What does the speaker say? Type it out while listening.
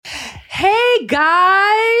Hey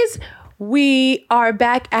guys, we are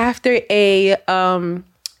back after a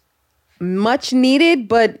much needed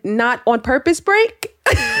but not on purpose break.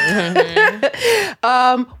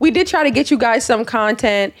 We did try to get you guys some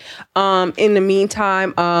content. In the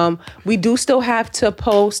meantime, we do still have to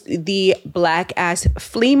post the Black Ass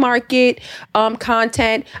Flea Market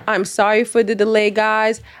content. I'm sorry for the delay,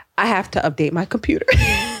 guys. I have to update my computer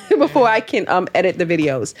before I can edit the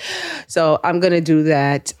videos. So I'm going to do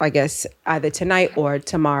that, I guess, either tonight or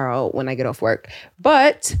tomorrow when I get off work.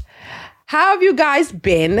 But how have you guys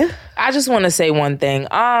been? I just want to say one thing.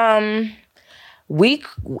 I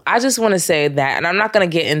just want to say that, and I'm not going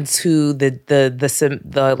to get into the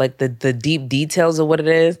deep details of what it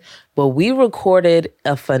is, but we recorded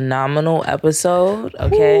a phenomenal episode,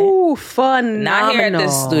 okay? Ooh, phenomenal. Not here at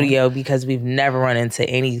this studio because we've never run into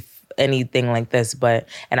anything like this,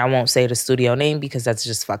 and I won't say the studio name because that's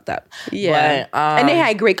just fucked up. Yeah. But, and they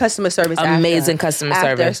had great customer service. Amazing customer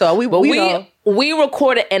service. So we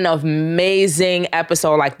recorded an amazing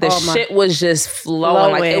episode. Like the shit was just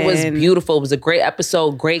flowing. Like it was beautiful. It was a great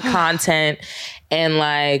episode, great content, and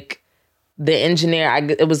like the engineer,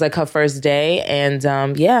 it was like her first day, and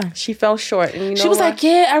yeah, she fell short. And she was like,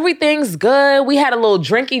 "Yeah, everything's good." We had a little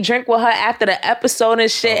drinky drink with her after the episode and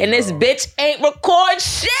shit, and this bitch ain't record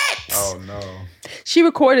shit. Oh no. She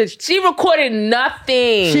recorded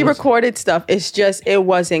nothing. She recorded stuff. It's just, it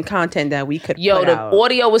wasn't content that we could put out. The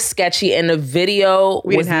audio was sketchy and the video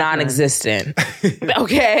was non-existent.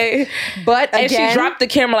 Okay? But again, and she dropped the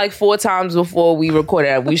camera like 4 times before we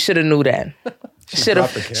recorded it. We should have knew that. She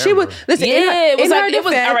was listen. Yeah, it was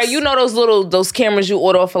all right. You know those cameras you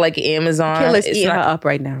order off of like Amazon. Killer's eating her up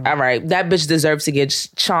right now. All right, that bitch deserves to get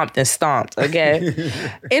chomped and stomped. Okay.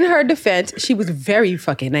 In her defense, she was very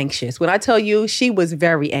fucking anxious. When I tell you, she was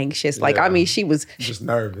very anxious. Like I mean, she was just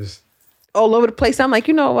nervous, all over the place. I'm like,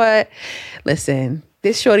 you know what? Listen.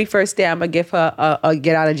 This shorty first day, I'm gonna give her a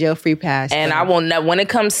get out of jail free pass. And I will never. When it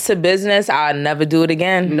comes to business, I'll never do it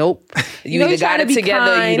again. Nope. You either got it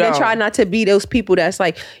together, or you don't. And try not to be those people that's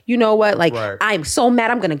like, you know what? Like, I'm so mad.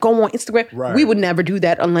 I'm gonna go on Instagram. Right. We would never do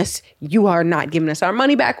that unless you are not giving us our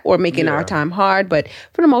money back or making our time hard. But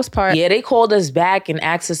for the most part, they called us back and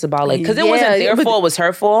asked us about because it wasn't their fault, it was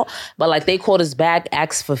her fault. But like they called us back,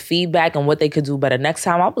 asked for feedback and what they could do better next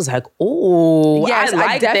time. I was like, ooh, yes,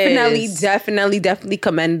 I definitely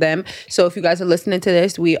commend them. So if you guys are listening to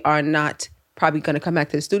this, we are not probably going to come back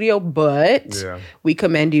to the studio, but we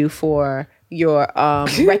commend you for your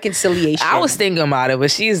reconciliation. I was thinking about it,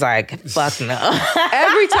 but she's like, fuck no.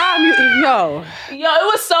 Every time yo, it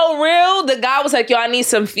was so real. The guy was like, yo, I need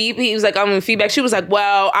some feedback. He was like, I'm gonna feedback. She was like,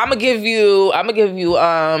 well, I'm gonna give you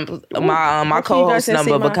my co-host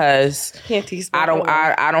number because I don't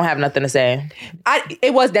have nothing to say.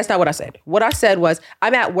 That's not what I said. What I said was,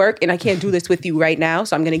 I'm at work and I can't do this with you right now,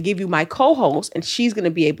 so I'm gonna give you my co-host and she's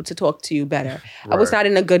gonna be able to talk to you better. Right. I was not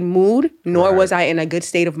in a good mood, nor was I in a good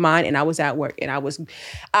state of mind, and I was at work. And I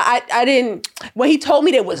didn't, when he told me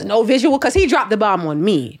there was no visual, because he dropped the bomb on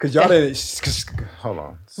me. Because y'all didn't, hold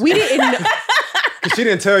on. We didn't Because she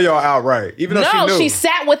didn't tell y'all outright, even though she knew. No, she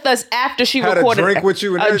sat with us after she had recorded. A drink with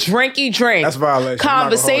you. And a drinky drink. That's violation.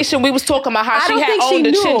 Conversation. We was talking about how she had owned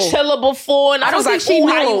a chinchilla before, and I was like, "Oh,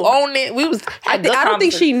 how you own it?" We was. I don't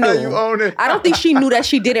think she knew. How you own it? I don't think she knew that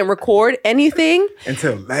she didn't record anything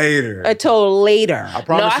until later. I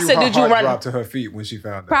promise I said, her did you heart run? Dropped to her feet when she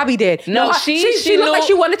found out. Probably did. No, she looked like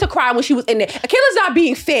she wanted to cry when she was in there. Akila's not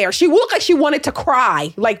being fair. She looked like she wanted to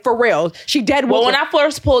cry, like for real. She dead. Well, when I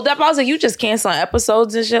first pulled up, I was like, "You just canceling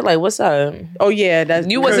episodes and shit? Like, what's up?" Oh yeah,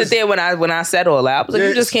 you wasn't there when I said all that. I was like,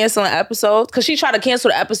 "You just canceling episodes?" Because she tried to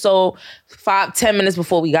cancel the episode 5-10 minutes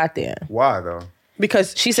before we got there. Why though?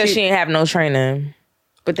 Because she said she ain't have no training.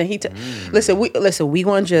 But then listen. We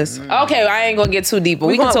gonna just okay. I ain't gonna get too deep, but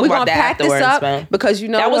we can talk about that afterwards, man. Because you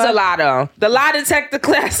know that was a lie, though. The lie detector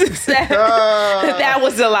classes said that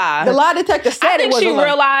was a lie. The lie detector said it was a lie. I think she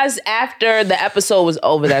realized after the episode was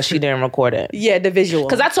over that she didn't record it. Yeah, the visual.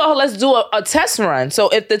 Because I told her let's do a test run. So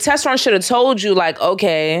if the test run should have told you, like,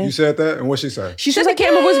 okay, you said that, and what she said? She said the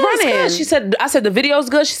camera was running. She said, I said the video's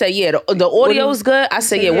good. She said, yeah, the audio's good. I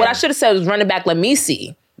said, yeah. What I should have said was run it back. Let me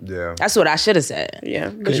see. Yeah, that's what I should have said. Yeah,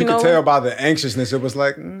 because you could tell by the anxiousness. It was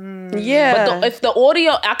like, yeah. But if the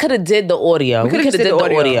audio, I could have did the audio. We could have did the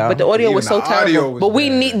audio, but the audio was so terrible. But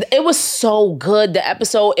it was so good. The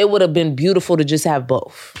episode, it would have been beautiful to just have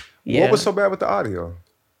both. Yeah. What was so bad with the audio?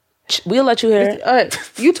 We'll let you hear it. All right,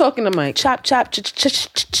 you talking to Mike? Chop chop.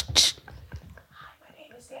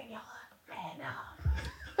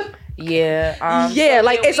 Yeah, yeah,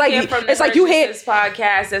 like it's like you hear this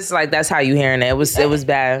podcast. It's like that's how you hearing it. It was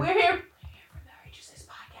bad. We're here from the Resist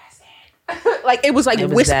podcast. like it was like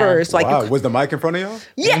whispers. Like wow. Was the mic in front of y'all?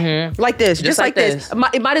 Yeah, like this, just like this.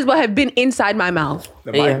 It might as well have been inside my mouth.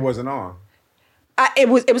 The mic wasn't on. It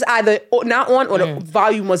was either not on or the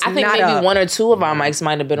volume was not up. I think maybe one or two of our mics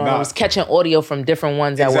might have been on. It was catching audio from different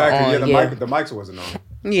ones that were on. Yeah, the mics wasn't on.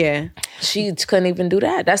 Yeah. She couldn't even do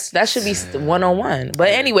that. That should be 101. But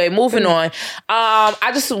anyway, moving on. All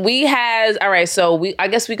right, so I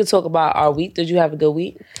guess we could talk about our week. Did you have a good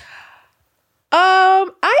week?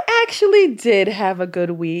 I actually did have a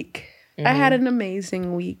good week. I had an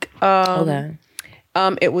amazing week. Okay.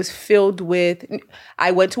 It was filled with,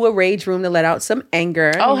 I went to a rage room to let out some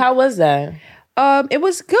anger. Oh, how was that? It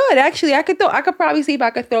was good. Actually, I could probably see if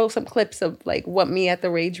I could throw some clips of like what me at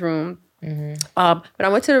the rage room. But I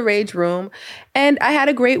went to the rage room and I had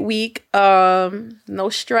a great week. No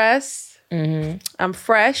stress. I'm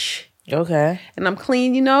fresh. Okay. And I'm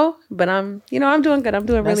clean, but I'm doing good. I'm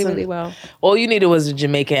doing really, really well. All you needed was a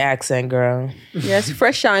Jamaican accent, girl. Yes,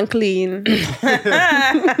 fresh and clean.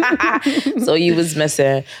 So you was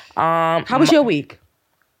missing. How was your week?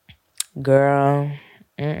 Girl.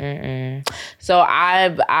 So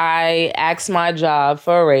I asked my job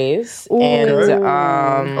for a raise. Ooh. And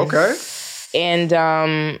okay.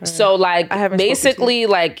 And so like basically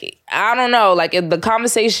like I don't know, like the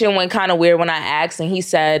conversation went kind of weird when I asked, and he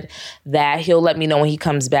said that he'll let me know when he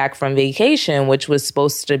comes back from vacation, which was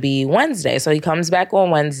supposed to be Wednesday. So he comes back on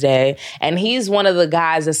Wednesday, and he's one of the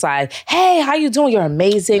guys that's like, hey, how you doing? You're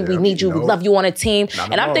amazing. We need you. We love you on a team.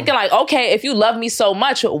 And I'm thinking like, okay, if you love me so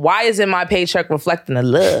much, why isn't my paycheck reflecting the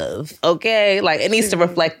love? Okay, like it needs to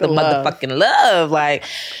reflect the motherfucking love. Like,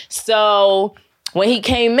 so when he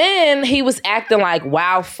came in, he was acting like,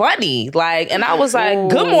 wow, funny. Like, and I was like,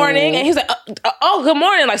 good morning. And he was like, oh, good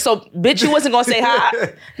morning. Like, so, bitch, you wasn't going to say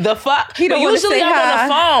hi? The fuck? He don't usually I'm hi.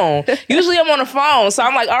 on the phone. Usually I'm on the phone. So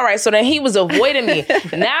I'm like, all right. So then he was avoiding me.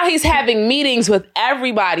 Now he's having meetings with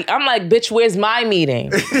everybody. I'm like, bitch, where's my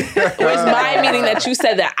meeting? Where's my meeting that you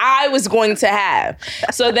said that I was going to have?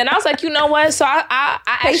 So then I was like, you know what? So I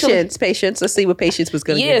Patience. Let's see what patience was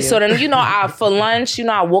going to give you. So then, for lunch,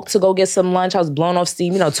 I walked to go get some lunch. I was blown off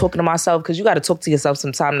steam, talking to myself, because you got to talk to yourself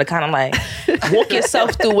sometime to kind of like walk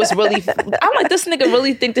yourself through what's really. I'm like, this nigga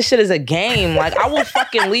really think this shit is a game. Like, I will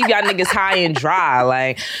fucking leave y'all niggas high and dry.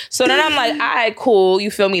 Like, so then I'm like, all right, cool.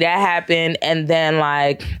 You feel me? That happened. And then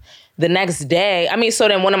like the next day, so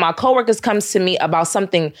then one of my coworkers comes to me about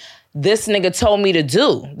something this nigga told me to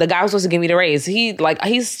do. The guy was supposed to give me the raise.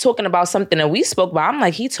 He's talking about something that we spoke about. I'm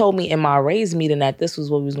like, he told me in my raise meeting that this was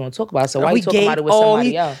what we was going to talk about. So why you talking about it with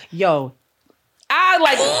somebody else? Yo. I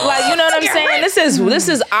like you know what I'm saying? This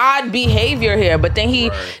is odd behavior here. But then he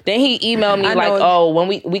emailed me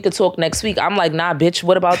when we could talk next week. I'm like, nah, bitch,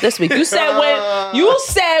 what about this week? You said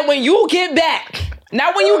when you get back.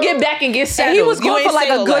 Not when you get back and get settled. And he was going for like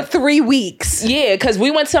a good 3 weeks. Yeah, because we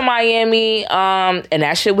went to Miami, and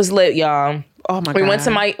that shit was lit, y'all. Oh my God. We went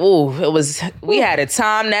to we had a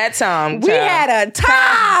time that time. We had a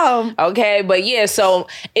time. Okay, but yeah, so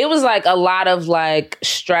it was like a lot of like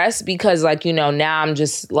stress because like, now I'm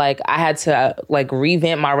just like, I had to like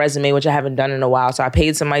revamp my resume, which I haven't done in a while. So I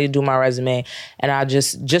paid somebody to do my resume, and I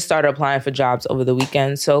just started applying for jobs over the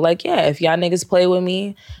weekend. So like, yeah, if y'all niggas play with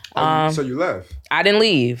me. So you left? I didn't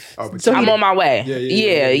leave. So I'm on my way.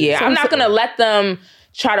 Yeah. So I'm not going to let them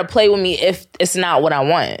try to play with me if it's not what I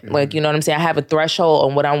want. Mm-hmm. Like, you know what I'm saying? I have a threshold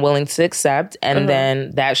on what I'm willing to accept, and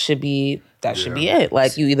then that should be it.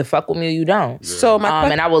 Like, you either fuck with me or you don't. Yeah. So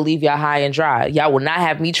and I will leave y'all high and dry. Y'all will not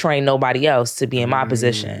have me train nobody else to be in my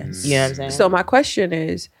position. You know what I'm saying? So my question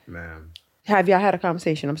is, have y'all had a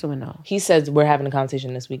conversation? I'm assuming no. He says we're having a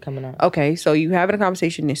conversation this week coming up. Okay, so you having a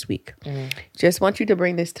conversation this week. Mm-hmm. Just want you to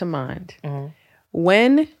bring this to mind. Mm-hmm.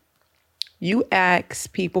 When you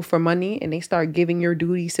ask people for money and they start giving your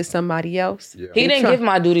duties to somebody else. Yeah. He didn't give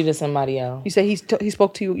my duty to somebody else. You said he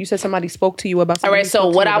spoke to you. You said somebody spoke to you about something. All right, so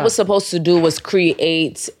what I was supposed to do was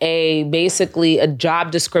create basically a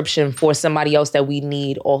job description for somebody else that we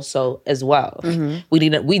need also as well.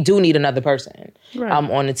 Mm-hmm. We do need another person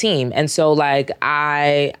on the team. And so like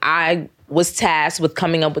I was tasked with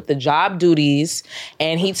coming up with the job duties,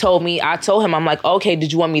 and I told him, I'm like, okay,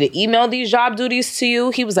 did you want me to email these job duties to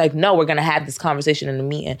you? He was like, no, we're gonna have this conversation in the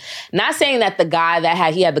meeting. Not saying that the guy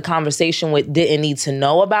that he had the conversation with didn't need to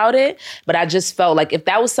know about it, but I just felt like if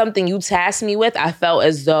that was something you tasked me with, I felt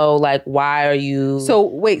as though like, why are you... So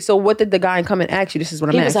wait, so what did the guy come and ask you? This is what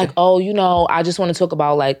I'm asking. He was like, oh, I just want to talk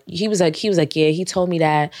about like, he was like, yeah, he told me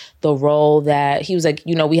that the role that, he was like,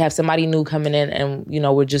 we have somebody new coming in, and,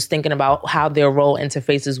 we're just thinking about about how their role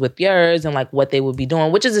interfaces with yours and like what they would be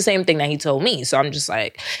doing, which is the same thing that he told me. So I'm just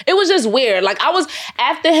like, it was just weird. Like I was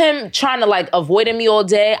after him trying to like avoiding me all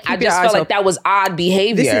day. I just felt like that was odd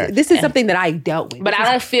behavior. This is something that I dealt with. But I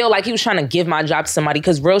don't feel like he was trying to give my job to somebody,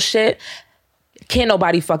 because real shit, can't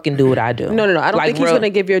nobody fucking do what I do. No. I don't think he's going to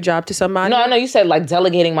give your job to somebody. No, I know you said like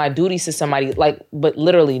delegating my duties to somebody, like, but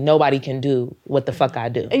literally nobody can do what the fuck I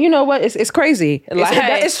do. And you know what? It's crazy.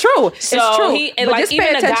 It's true. It's true. But like, just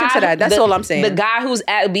pay attention to that. That's all I'm saying. The guy who's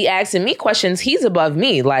be asking me questions, he's above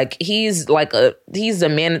me. Like he's a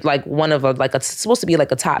man, like one of supposed to be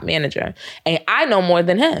like a top manager, and I know more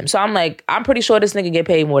than him. So I'm like, I'm pretty sure this nigga get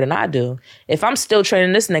paid more than I do. If I'm still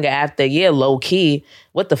training this nigga after low key,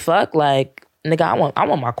 what the fuck, like. Nigga, I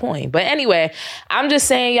want my coin. But anyway, I'm just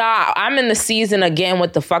saying, y'all, I'm in the season again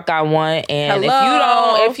what the fuck I want. And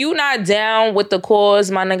if you not down with the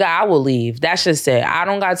cause, my nigga, I will leave. That's just it. I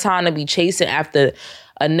don't got time to be chasing after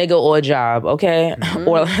a nigga or a job, okay? Mm-hmm.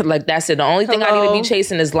 Or like that's it. The only thing I need to be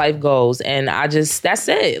chasing is life goals. And that's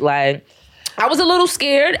it. Like, I was a little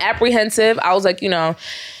scared, apprehensive. I was like,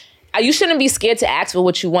 you shouldn't be scared to ask for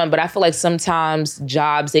what you want, but I feel like sometimes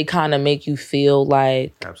jobs, they kind of make you feel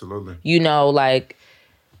like... Absolutely. Like,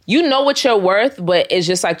 you know what you're worth, but it's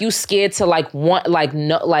just like you scared to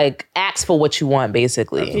ask for what you want,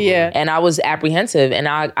 basically. Absolutely. Yeah. And I was apprehensive, and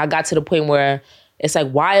I got to the point where it's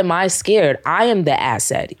like, why am I scared? I am the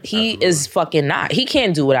asset. He is fucking not. He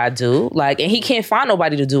can't do what I do. Like, and he can't find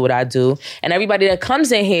nobody to do what I do. And everybody that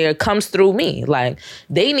comes in here comes through me. Like,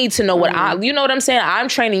 they need to know what you know what I'm saying? I'm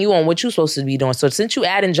training you on what you're supposed to be doing. So since you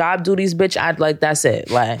add in job duties, bitch, that's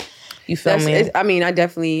it. Like, you feel me? I mean, I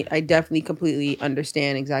definitely completely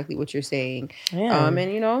understand exactly what you're saying. Yeah.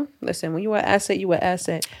 And listen, when you're an asset, you're an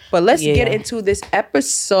asset. But let's get into this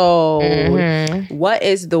episode. Mm-hmm. What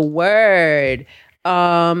is the word?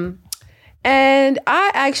 And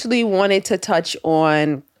I actually wanted to touch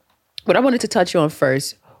on what I wanted to touch on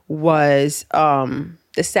first was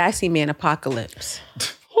the sassy man apocalypse.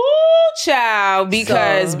 Child,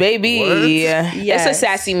 because it's a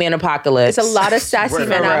sassy man apocalypse. It's a lot of sassy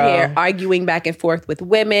men out here arguing back and forth with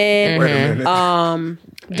women. Mm-hmm.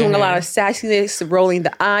 Doing a lot of sassiness, rolling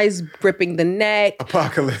the eyes, gripping the neck.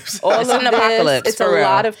 Apocalypse. All it's of an apocalypse. It's a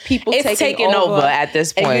lot of people taking over at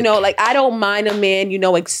this point. And like, I don't mind a man,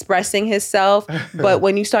 expressing himself, but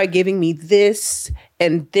when you start giving me this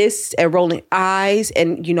and rolling eyes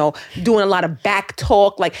and, doing a lot of back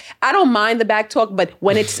talk, like, I don't mind the back talk, but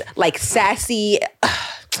when it's like sassy,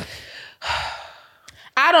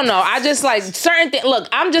 I don't know. I just like certain things. Look,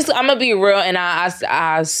 I'm gonna be real, and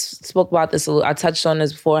I spoke about this a little. I touched on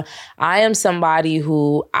this before. I am somebody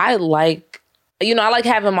who I like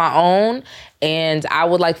having my own, and I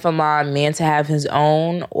would like for my man to have his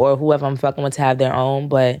own, or whoever I'm fucking with to have their own,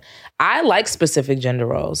 but I like specific gender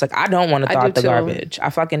roles. Like, I don't want to throw out the garbage. I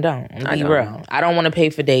fucking don't. I'm be real. I don't want to pay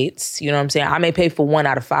for dates. You know what I'm saying? I may pay for 1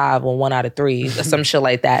 out of 5 or 1 out of 3 or some shit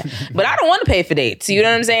like that. But I don't want to pay for dates. You know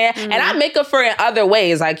what I'm saying? Mm-hmm. And I make up for it in other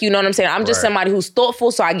ways. Like, you know what I'm saying? I'm just somebody who's thoughtful,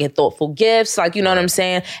 so I get thoughtful gifts. Like, you know what I'm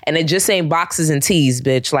saying? And it just ain't boxes and teas,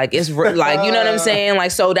 bitch. Like, it's like, you know what I'm saying? Like,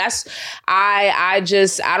 so that's, I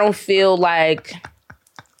don't feel like...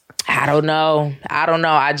 I don't know. I don't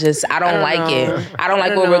like it. I don't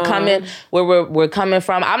like where we're coming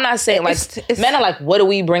from. I'm not saying like men are like, what are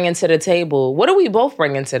we bringing to the table? What are we both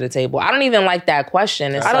bringing to the table? I don't even like that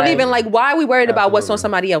question. I don't even like, why are we worried about what's on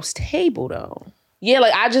somebody else's table though? Yeah,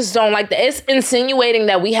 like, I just don't like that. It's insinuating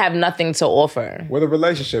that we have nothing to offer. Well, the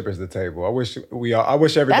relationship is the table. I wish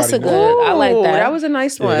everybody That's a knew. good. I like that. That was a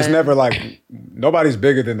nice one. It's never like, nobody's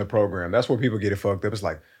bigger than the program. That's where people get it fucked up. It's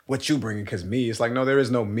like, what you bringing? Because me. It's like, no, there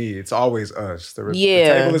is no me. It's always us. The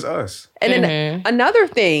table is us. And then another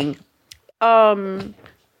thing,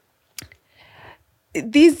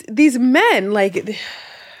 these men, like...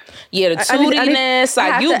 Yeah, the tootiness,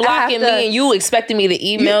 like you blocking me and you expecting me to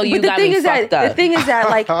email you. Got me fucked up. The thing is that,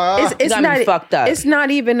 like, it's not fucked up. It's not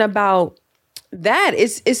even about that.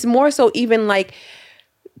 It's more so even like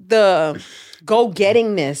the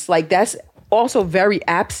go-gettingness. Like, that's also very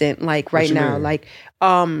absent. Like right now, like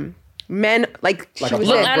men, like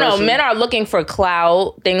I know men are looking for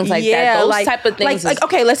clout, things like that. Those type of things. Like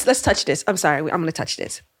okay, let's touch this. I'm sorry, I'm gonna touch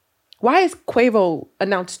this. Why is Quavo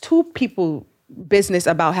announced 2 people business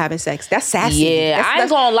about having sex? That's sassy. Yeah, I ain't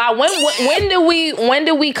gonna lie. When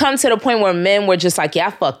did we come to the point where men were just like, yeah,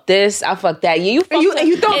 I fuck this, I fuck that. Yeah, you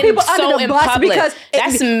throw people under the bus because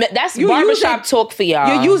that's barbershop talk for y'all.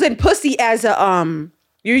 You're using pussy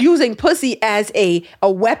as a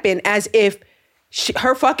weapon, as if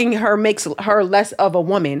her fucking her makes her less of a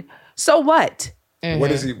woman. So what?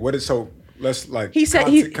 Mm-hmm. What is let's like he said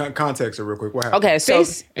context it real quick. What happened? Okay, so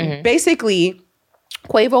basically,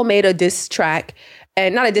 Quavo made a diss track,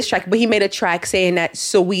 and not a diss track, but he made a track saying that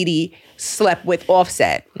Saweetie slept with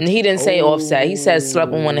Offset. He didn't say Offset. He said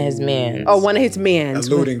slept with one of his men. Oh, one of his mans.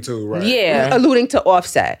 Alluding to, right? Yeah, alluding to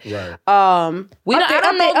Offset. Right.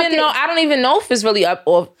 I don't even know if it's really up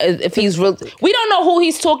or if he's really. We don't know who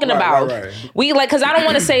he's talking about. Right. We like because I don't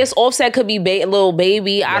want to say it's Offset. Could be Lil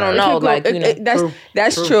Baby. I don't know. Like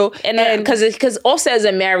that's true. And because Offset is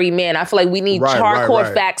a married man, I feel like we need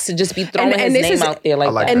hardcore facts to just be throwing his name out there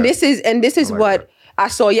like that. And this is what I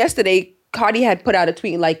saw yesterday. Cardi had put out a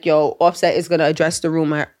tweet like, yo, Offset is going to address the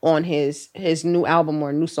rumor on his new album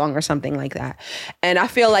or new song or something like that. And I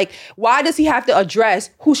feel like, why does he have to address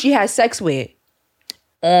who she has sex with?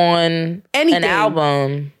 On anything. An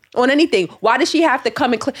album. On anything. Why does she have to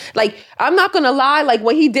come and like, I'm not gonna lie, like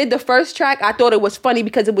when he did the first track, I thought it was funny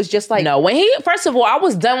because it was just like no, first of all, I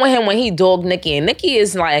was done with him when he dogged Nicki. And Nicki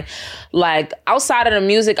is like outside of the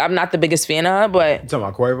music, I'm not the biggest fan of her, but you talking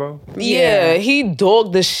about Quavo? Yeah, he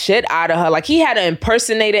dogged the shit out of her. Like he had to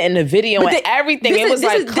impersonate it in the video and everything. It was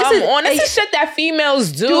like, come on, this is shit that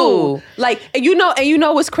females do. Dude, like, and you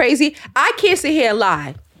know what's crazy? I can't sit here and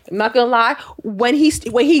lie. I'm not gonna lie. When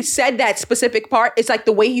he said that specific part, it's like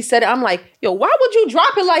the way he said it. I'm like, yo, why would you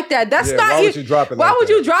drop it like that? That's not. Why would you drop it? Why would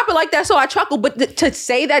you drop it like that? So I chuckled, but to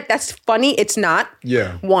say that that's funny, it's not.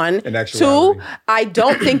 Yeah. One. Two. I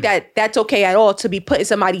don't think that that's okay at all to be putting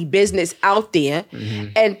somebody's business out there. Mm-hmm.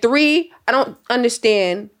 And three, I don't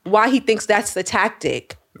understand why he thinks that's the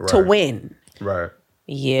tactic to win. Right.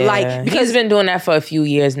 Yeah, like because he's been doing that for a few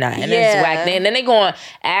years now, and it's whack. And then they going to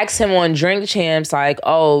ask him on Drink Champs, like,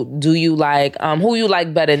 "Oh, do you like who you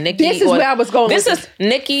like better, Nicki?" This is where I was going. This is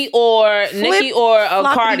Nicki or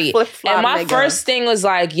Cardi. And my first thing was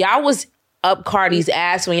like, y'all was up Cardi's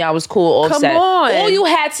ass when y'all was cool Offset. Come on. All you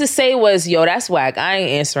had to say was, yo, that's whack. I ain't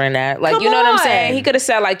answering that. Like, you know what I'm saying? He could have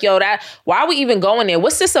said like, yo, why are we even going there?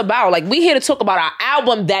 What's this about? Like, we here to talk about our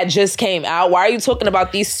album that just came out. Why are you talking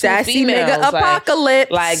about these sassy females? Nigga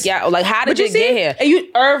apocalypse. Like, yeah, like how did you get here?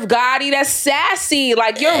 Irv Gotti, that's sassy.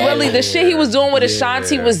 Like, you're really, the shit he was doing with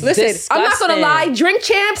Ashanti was disgusting. I'm not gonna lie, Drink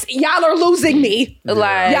Champs, y'all are losing me.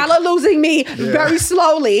 Like, y'all are losing me very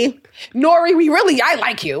slowly. Nori, I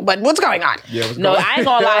like you, but what's going on? Yeah, no, I ain't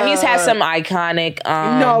gonna lie. He's had some iconic.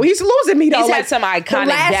 No, he's losing me though. He's had some iconic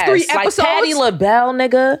last 3 episodes, like Patti LaBelle,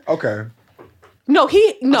 nigga. Okay. No, I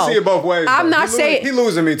see it both ways. I'm not saying he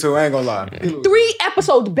losing me too. I ain't gonna lie. 3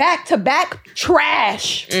 episodes back to back,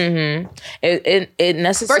 trash. Mm-hmm. It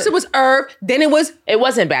necessarily. First it was Irv, then it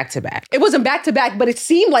wasn't back to back. It wasn't back to back, but it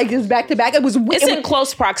seemed like it was back to back. It's in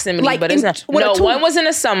close proximity, like but it's not. No, one was in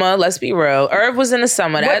the summer. Let's be real. Irv was in the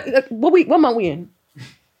summer. What month we in?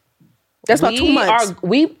 That's about 2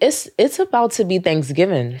 months. It's about to be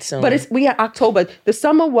Thanksgiving soon. But we are October. The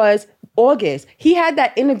summer was August. He had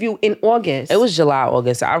that interview in August. It was July,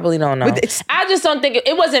 August. I really don't know. I just don't think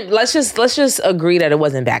it wasn't. Let's just agree that it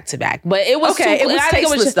wasn't back to back. But it was okay. It was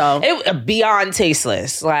tasteless though. It beyond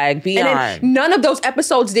tasteless. Like beyond. And then none of those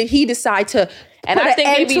episodes did he decide to. And I think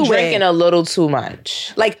he be drinking a little too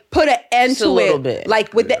much. Like put an end to it. A little bit.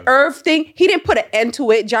 Like with the Irv thing, he didn't put an end to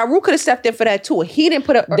it. Ja Rule could have stepped in for that too. He didn't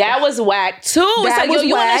put a. That was whack too. It's like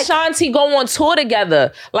you and Ashanti go on tour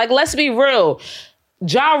together. Like let's be real.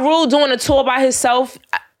 Ja Rule doing a tour by himself,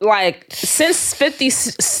 like since 50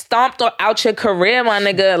 stomped out your career, my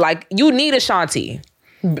nigga. Like you need Ashanti.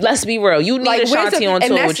 Let's be real. You need Ashanti on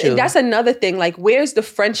tour with you. That's another thing. Like where's the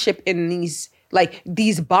friendship in these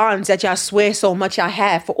bonds that y'all swear so much I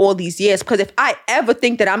have for all these years? Because if I ever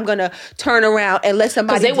think that I'm gonna turn around and let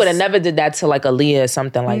somebody, because they would have never did that to like Aaliyah or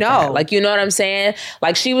something like that. Like you know what I'm saying?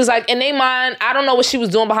 Like she was like in their mind, I don't know what she was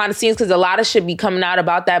doing behind the scenes because a lot of shit be coming out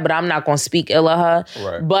about that. But I'm not gonna speak ill of her.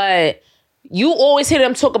 Right. But you always hear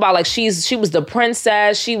them talk about like she was the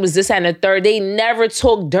princess, she was this and the third. They never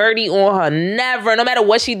talk dirty on her, never, no matter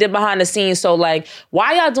what she did behind the scenes. So like,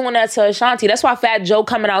 why y'all doing that to Ashanti? That's why Fat Joe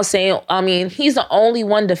coming out saying, I mean, he's the only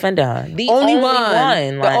one defending her. The only one.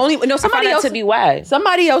 Like, the only no. Somebody else to be whack.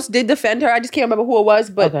 Somebody else did defend her. I just can't remember who it was,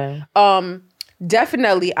 but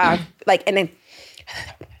definitely I like. And then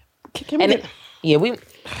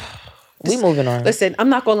we moving on. Listen, I'm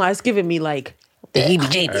not gonna lie. It's giving me like. The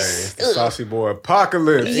heebie-jeebies. The saucy boy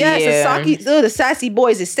apocalypse. Yes, the sassy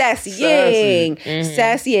boys is sassy. Yang. Mm-hmm.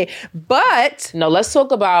 Sassy. But no, let's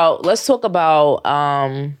talk about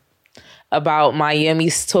Miami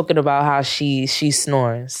talking about how she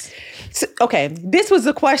snores. So, okay, this was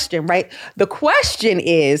the question, right? The question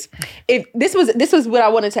is, if this was what I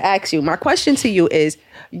wanted to ask you. My question to you is,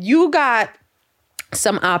 you got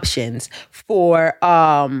some options for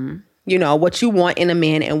you know, what you want in a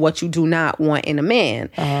man and what you do not want in a man.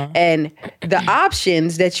 And the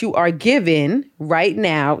options that you are given right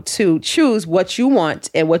now to choose what you want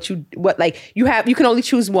and what you can only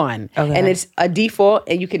choose one. Okay. And it's a default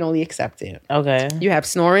and you can only accept it. Okay. You have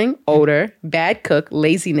snoring, odor, bad cook,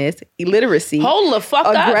 laziness, illiteracy. Hold the fuck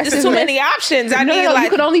up. There's too many options. You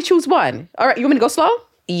can only choose one. All right. You want me to go slow?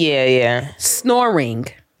 Yeah. Snoring,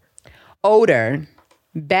 odor,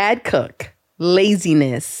 bad cook,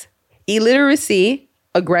 laziness, illiteracy,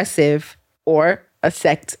 aggressive, or a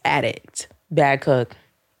sex addict. Bad cook.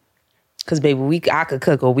 Because, baby, I could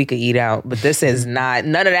cook or we could eat out. But this is not,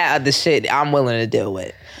 none of that other shit I'm willing to deal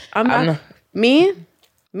with.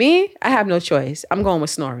 Me, I have no choice. I'm going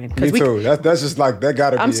with snoring. Me too. That's just like, that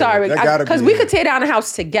gotta be I'm sorry. Because we could tear down a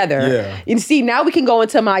house together. Yeah. And see, now we can go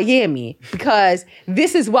into Miami. Because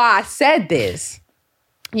this is why I said this.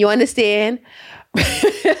 You understand?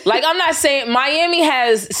 Like, I'm not saying Miami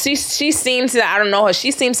has, she seems to, I don't know her,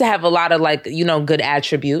 she seems to have a lot of, like, you know, good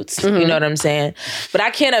attributes. You know what I'm saying? But I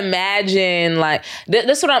can't imagine, like,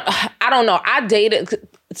 this what I don't know. I've dated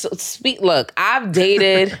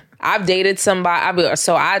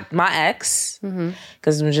somebody, my ex,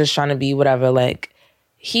 because I'm just trying to be whatever, like,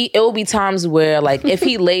 it will be times where, like, if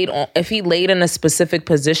he laid in a specific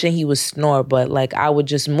position, he would snore, but, like, I would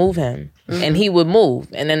just move him and he would move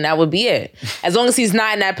and then that would be it. As long as he's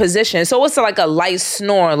not in that position. So it's like a light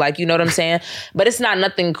snore, like, you know what I'm saying? But it's not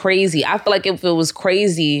nothing crazy. I feel like if it was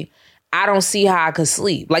crazy, I don't see how I could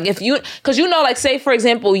sleep. Like, because you know, like, say, for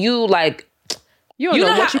example, you, like, you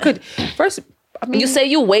know what you could, first, I mean, you say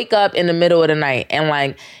you wake up in the middle of the night and,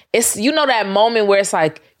 like, it's, you know, that moment where it's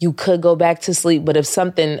like, you could go back to sleep, but if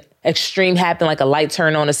something extreme happened, like a light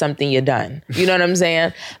turn on or something, you're done. You know what I'm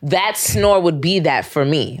saying? That snore would be that for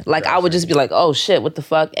me. Like, I would just be like, oh shit, what the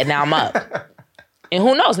fuck? And now I'm up. And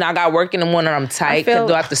who knows? Now I got work in the morning, I'm tight.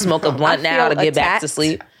 Do I have to smoke a blunt now to get back to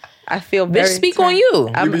sleep? I feel very Bitch, speak on you.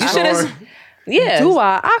 You should have. Yeah. Do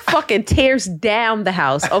I fucking tears down the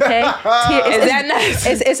house, okay? Is that nice?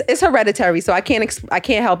 It's hereditary, so I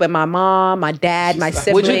can't help it. My mom, my dad, my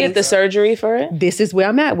siblings. Would you get the surgery for it? This is where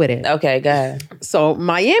I'm at with it. Okay, go ahead. So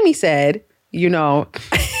Miami said, you know,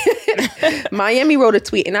 Miami wrote a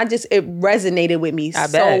tweet and it resonated with me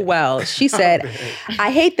so well. She said,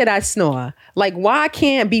 I hate that I snore. Like, why I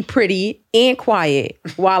can't be pretty and quiet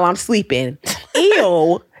while I'm sleeping?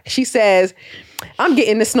 Ew. She says, I'm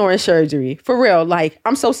getting the snoring surgery. For real. Like,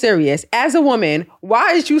 I'm so serious. As a woman,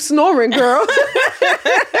 why is you snoring, girl?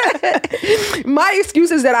 My excuse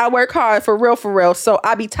is that I work hard for real. So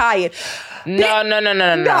I be tired. No.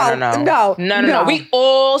 We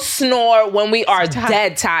all snore when we are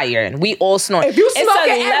dead tired. We all snore. If you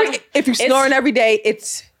snoring every day,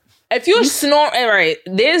 it's... If you snore, right,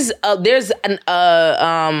 there's a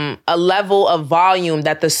level of volume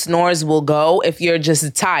that the snores will go if you're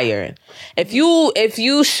just tired. If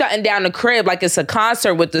you shutting down the crib like it's a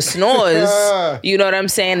concert with the snores, you know what I'm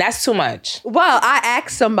saying? That's too much. Well, I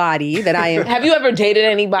asked somebody that I am. Have you ever dated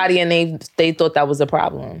anybody and they thought that was a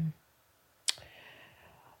problem?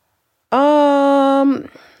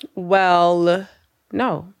 Well,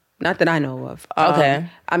 no, not that I know of. Okay.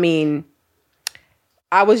 I mean,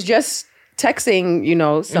 I was just texting, you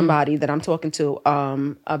know, somebody that I'm talking to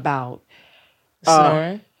about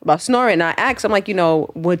snoring. About snoring. And I asked, I'm like, you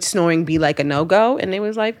know, would snoring be like a no-go? And they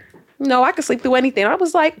was like, no, I could sleep through anything. I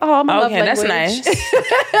was like, oh, my love language. That's nice.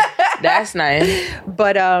 That's nice.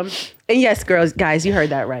 But and yes, guys, you heard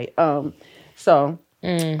that right. So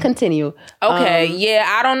continue. Okay,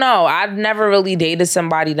 yeah, I don't know. I've never really dated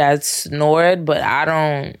somebody that snored, but I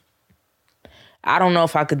don't know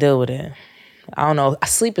if I could deal with it. I don't know.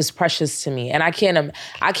 Sleep is precious to me, and I can't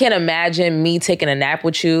imagine me taking a nap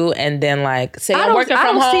with you and then like say I'm working from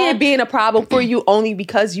home. I don't see it being a problem for you only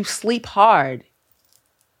because you sleep hard.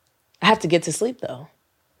 I have to get to sleep though.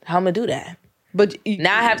 How am I gonna do that? But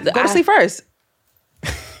now I have to go to sleep first.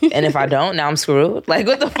 And if I don't, now I'm screwed. Like,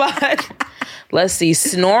 what the fuck? Let's see.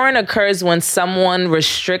 Snoring occurs when someone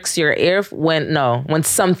restricts your when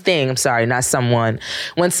something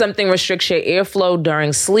restricts your airflow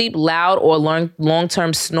during sleep. Loud or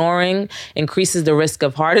long-term snoring increases the risk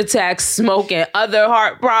of heart attacks, smoke, and other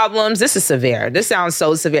heart problems. This is severe. This sounds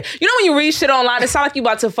so severe. You know when you read shit online, it sounds like you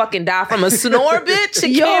about to fucking die from a snore, bitch?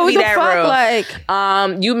 It can't be that real. Like?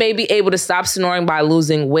 You may be able to stop snoring by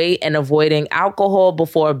losing weight and avoiding alcohol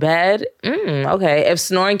before bed. Okay. If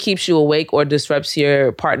snoring keeps you awake or disrupts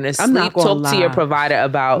your partner's sleep, talk to your provider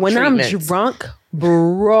about treatments. I'm drunk,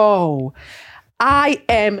 bro, I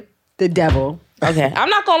am the devil. Okay. I'm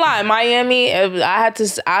not gonna lie. In Miami,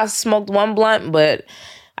 I smoked one blunt, but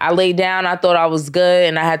I laid down. I thought I was good,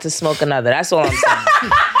 and I had to smoke another. That's all I'm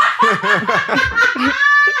saying.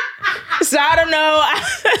 So I don't know.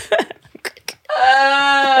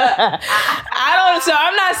 So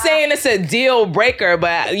I'm not saying it's a deal breaker,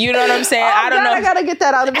 but you know what I'm saying? I don't know. I gotta get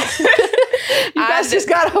that out of me. You guys just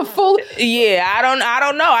got a full. Yeah, I don't know.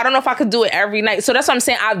 I don't know if I could do it every night. So that's what I'm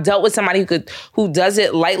saying. I've dealt with somebody who does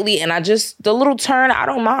it lightly, and the little turn, I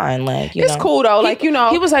don't mind. Like, it's cool though. Like, you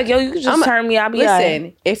know, he was like, "Yo, you can just turn me. I'll be listen.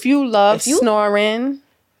 Right. If you love snoring.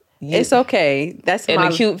 It's okay. That's in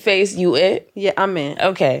a cute face. You it? Yeah, I'm in.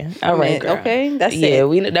 Okay, all right. Okay, that's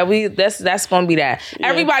it. That's gonna be that. Yeah.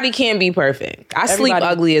 Everybody can't be perfect. I sleep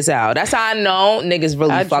ugly as hell. That's how I know niggas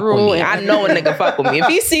really fuck with me. I know a nigga fuck with me. If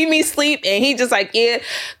he see me sleep and he just like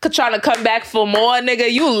trying to come back for more,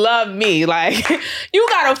 nigga, you love me. Like you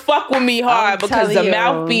gotta fuck with me hard because the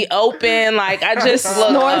mouth be open. Like I just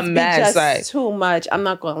look a mess. Like too much. I'm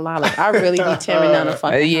not gonna lie. Like I really be tearing down the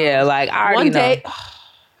fucking house. Like I already one day.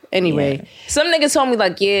 Anyway, some niggas told me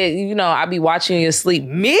like, yeah, you know, I be watching you sleep.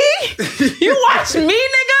 Me? You watch me,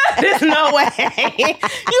 nigga? There's no way. You ain't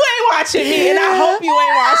watching me, and I hope you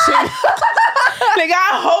ain't watching me. Nigga,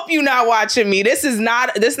 I hope you not watching me. This is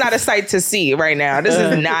not a sight to see right now. This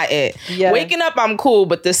is not it. Yeah. Waking up, I'm cool,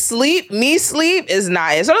 but the sleep is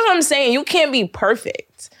not it. So that's what I'm saying. You can't be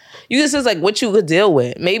perfect. You just is like what you could deal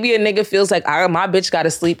with. Maybe a nigga feels like my bitch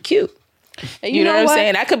gotta sleep cute. And you know what I'm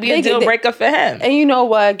saying? That could be a deal breaker for him. And you know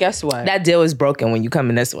what? Guess what? That deal is broken when you come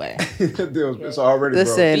in this way. It's already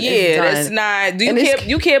broken. Yeah, that's not. Do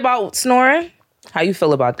you care about snoring? How you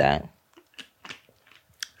feel about that?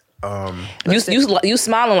 You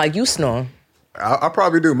smiling like you snore. I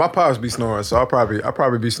probably do. My pops be snoring, so I'll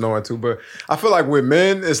probably be snoring too. But I feel like with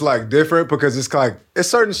men, it's like different because it's like it's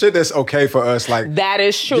certain shit that's okay for us. Like that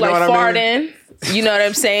is true. You know like farting. I mean? You know what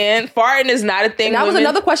I'm saying? Farting is not a thing. And that was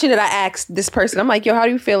another question that I asked this person. I'm like, yo, how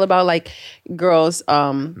do you feel about like girls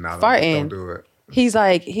farting? Don't do it.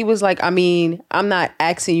 He was like, I mean, I'm not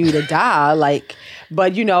asking you to die, like,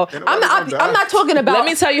 but you know, I'm not talking about. Let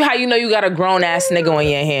me tell you how you know you got a grown ass nigga on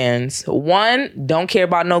your hands. One, don't care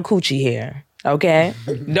about no coochie hair. Okay?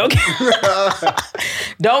 Don't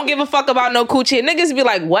give a fuck about no coochie. Niggas be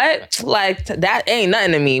like, what? Like, that ain't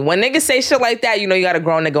nothing to me. When niggas say shit like that, you know you got a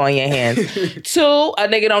grown nigga on your hands. 2, a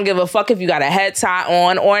nigga don't give a fuck if you got a head tie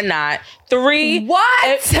on or not. 3,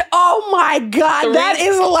 what? Oh my God. 3, that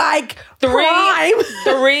is like... 3,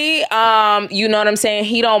 you know what I'm saying?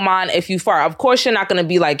 He don't mind if you fart. Of course, you're not gonna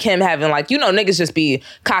be like him having like, you know, niggas just be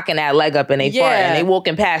cocking that leg up and they fart and they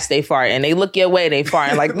walking past they fart and they look your way they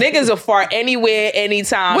fart. Like niggas will fart anywhere,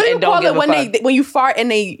 anytime. What do you and don't call it when you fart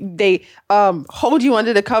and they hold you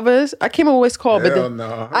under the covers? I can't remember what it's called, but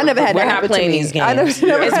no. I never had that happen to me. These games.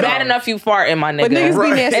 It's bad enough you farting, my nigga. But niggas be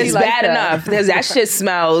nasty. It's like bad enough because that shit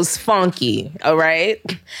smells funky. All right.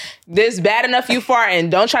 This bad enough you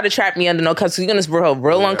farting. Don't try to trap me under no cuffs. You're gonna feel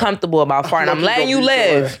real uncomfortable about farting. I'm letting you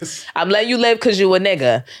live. I'm letting you live because you a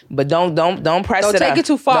nigga. But don't press it up. Don't take it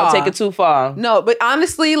too far. Don't take it too far. No, but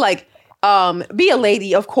honestly, like, be a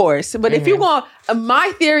lady, of course. But if you want,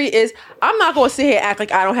 my theory is, I'm not gonna sit here and act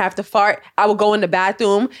like I don't have to fart. I will go in the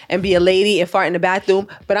bathroom and be a lady and fart in the bathroom.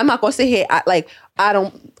 But I'm not gonna sit here I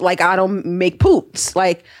don't make poops.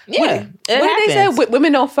 Like, yeah, what did they say?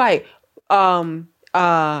 Women don't fight.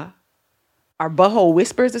 Our butthole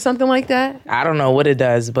whispers or something like that. I don't know what it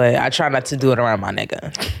does, but I try not to do it around my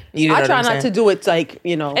nigga. You know I try not to do it like,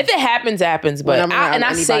 you know. If it happens. But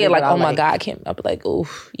I say it like, oh my God, I can't. I'll be like,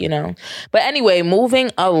 oof, you know. But anyway,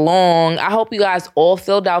 moving along. I hope you guys all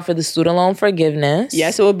filled out for the student loan forgiveness.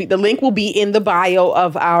 Yes, it will be. The link will be in the bio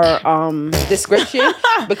of our description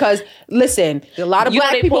because listen, a lot of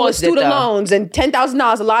black people with student loans and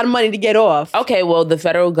 $10,000, a lot of money to get off. Okay, well, the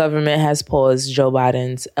federal government has paused Joe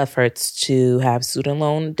Biden's efforts to have student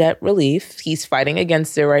loan debt relief. He's fighting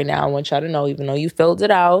against it right now. I want y'all to know, even though you filled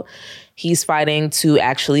it out, he's fighting to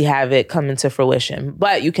actually have it come into fruition.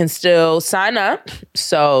 But you can still sign up.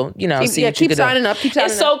 So, you know, keep signing up.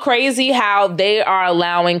 It's so crazy how they are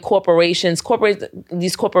allowing these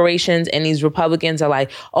corporations and these Republicans are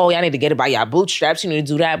like, oh, y'all need to get it by y'all bootstraps. You need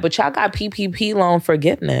to do that. But y'all got PPP loan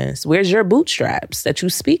forgiveness. Where's your bootstraps that you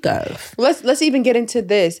speak of? Let's even get into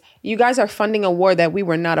this. You guys are funding a war that we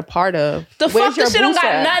were not a part of. This shit don't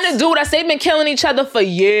got nothing to do with us. They've been killing each other for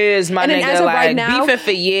years, my nigga. As of right now, beefing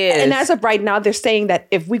for years. And as of right now, they're saying that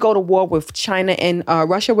if we go to war with China and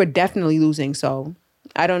Russia, we're definitely losing. So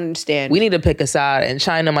I don't understand. We need to pick a side, and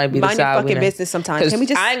China might be the side. Mind your fucking business sometimes. Can we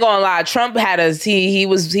just? I ain't gonna lie. Trump had us. He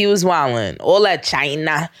was wilding. All that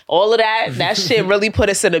China, all of that shit really put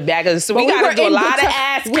us in the back of. So we gotta do a lot of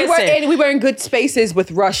ass kissing. We were in good spaces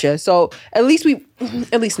with Russia, so at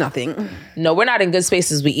least nothing. No, we're not in good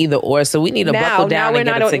spaces with either or. So we need to buckle down and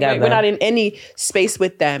get it together. We're not in any space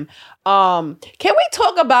with them. Can we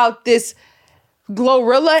talk about this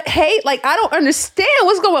Glorilla hate? Like, I don't understand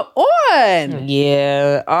what's going on.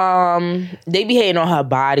 Yeah. They be hating on her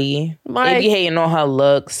body. They be hating on her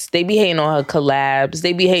looks. They be hating on her collabs.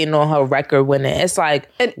 They be hating on her record winning. It's like,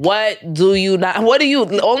 what do you not? What do you?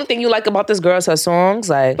 The only thing you like about this girl is her songs.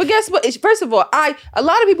 Like, but guess what? First of all, a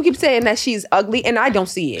lot of people keep saying that she's ugly, and I don't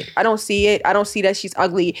see it. I don't see it. I don't see that she's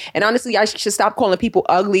ugly. And honestly, I should stop calling people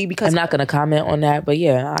ugly because I'm not gonna comment on that. But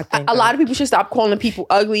yeah, I think a lot of people should stop calling people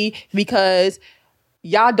ugly because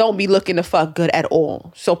y'all don't be looking to fuck good at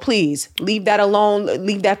all. So please leave that alone.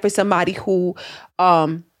 Leave that for somebody who,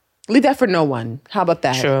 leave that for no one. How about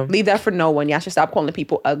that? True. Leave that for no one. Y'all should stop calling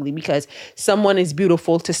people ugly because someone is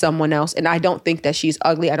beautiful to someone else. And I don't think that she's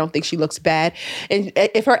ugly. I don't think she looks bad. And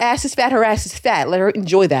if her ass is fat, her ass is fat. Let her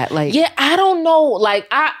enjoy that. Like, yeah, I don't know. Like,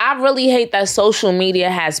 I really hate that social media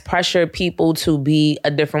has pressured people to be a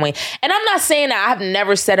different way. And I'm not saying that. I've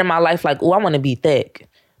never said in my life, like, oh, I want to be thick.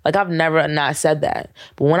 Like, I've never not said that.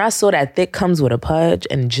 But when I saw that thick comes with a pudge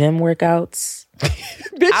and gym workouts,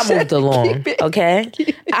 I moved along, okay?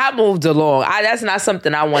 I moved along. That's not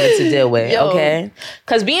something I wanted to deal with, okay?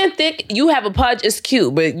 Because being thick, you have a pudge, it's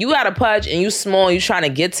cute. But you got a pudge and you small, you trying to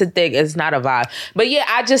get to thick, it's not a vibe. But yeah,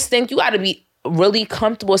 I just think you got to be really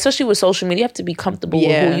comfortable, especially with social media. You have to be comfortable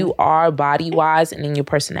with who you are body-wise and in your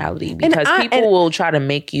personality. Because people will try to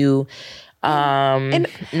make you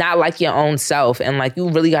not like your own self, and like you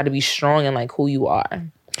really got to be strong in like who you are.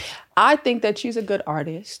 I think that she's a good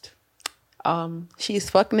artist. She's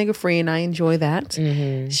fuck nigga free, and I enjoy that.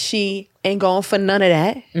 Mm-hmm. She ain't going for none of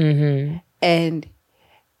that. Mm-hmm. And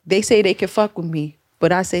they say they can fuck with me,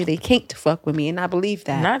 but I say they can't fuck with me, and I believe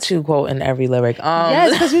that. Not you quoting every lyric.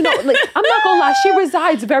 Yes, because like, I'm not gonna lie, she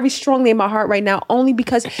resides very strongly in my heart right now, only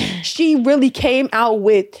because she really came out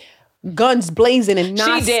with guns blazing and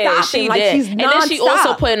not stopping. She did. She's and then she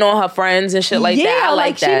also putting on her friends and shit like that. I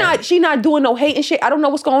like that. She not doing no hate and shit. I don't know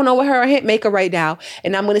what's going on with her hitmaker right now,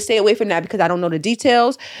 and I'm gonna stay away from that because I don't know the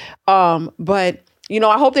details. But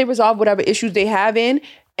I hope they resolve whatever issues they have in,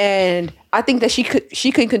 and I think that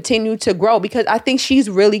she can continue to grow because I think she's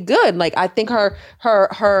really good. Like, I think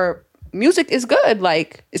her music is good.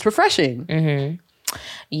 Like, it's refreshing. Mm-hmm.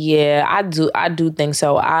 Yeah, I do think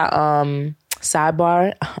so.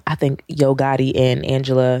 Sidebar, I think Yo Gotti and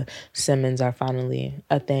Angela Simmons are finally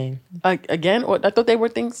a thing. Again? Or I thought they were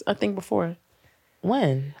things, I think, before.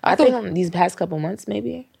 When? I think these past couple months,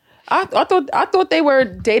 maybe. I thought they were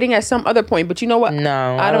dating at some other point, but you know what?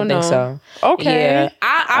 No, I don't think so. Okay. Yeah.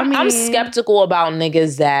 I'm skeptical about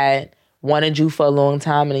niggas that wanted you for a long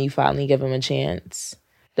time and then you finally give them a chance.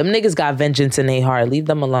 Them niggas got vengeance in their heart. Leave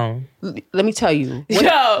them alone. Let me tell you.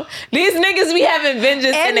 Yo, these niggas be having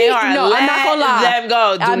vengeance in their heart. No, I'm not gonna lie. Let them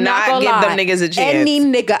go. Do not give them niggas a chance. Any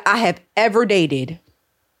nigga I have ever dated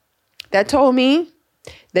that told me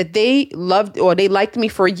that they loved or they liked me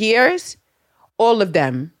for years, all of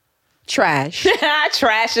them, trash.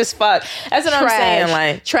 Trash as fuck. That's what I'm saying.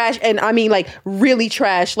 Like, trash. And I mean, like, really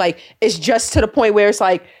trash. Like, it's just to the point where it's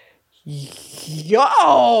like,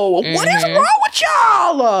 yo, what is wrong with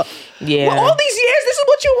y'all? Yeah. Well, all these years, this is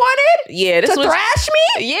what you wanted? Yeah. To thrash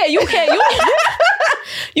me? Yeah,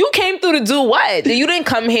 you came through to do what? You didn't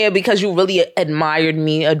come here because you really admired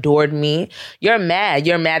me, adored me. You're mad.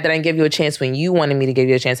 You're mad that I didn't give you a chance when you wanted me to give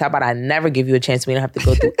you a chance. How about I never give you a chance when you don't have to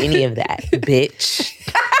go through any of that, bitch?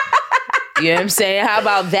 You know what I'm saying? How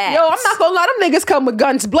about that? Yo, I'm not gonna lie, them niggas come with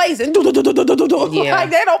guns blazing. Yeah. Like,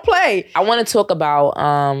 they don't play. I want to talk about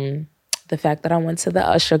the fact that I went to the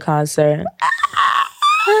Usher concert. And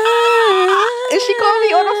she called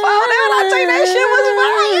me on the phone and I tell you that shit was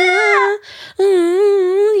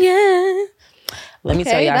fire. Yeah. Let me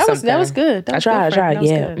tell y'all something. That was good. I tried.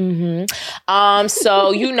 Yeah. Mm-hmm.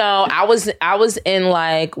 So I was in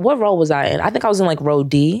like, what role was I in? I think I was in like row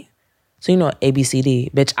D. So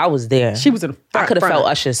ABCD, bitch. I was there. She was in front. I could have felt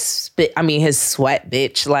Usher's spit. I mean, his sweat,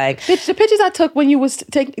 bitch. Like, bitch, the pictures I took when you was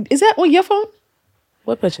taking. Is that on your phone?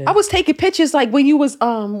 What picture? I was taking pictures like when you was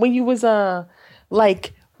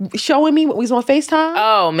like showing me what was on FaceTime?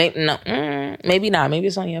 Oh, maybe no. Maybe not. Maybe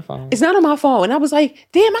it's on your phone. It's not on my phone. And I was like,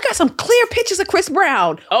 damn, I got some clear pictures of Chris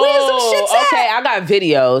Brown. Where's some shit at? Okay, I got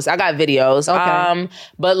videos. Okay.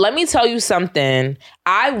 But let me tell you something.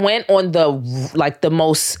 I went on the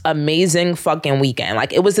most amazing fucking weekend.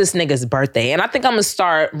 Like, it was this nigga's birthday. And I think I'm gonna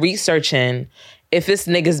start researching if it's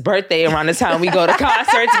nigga's birthday around the time we go to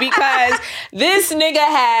concerts, because this nigga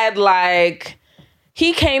had like,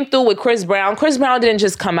 he came through with Chris Brown. Chris Brown didn't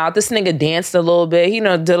just come out. This nigga danced a little bit. He,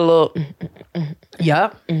 did a little.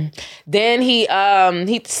 Yep. Then he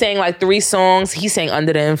sang like 3 songs. He sang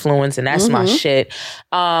Under the Influence, and that's my shit.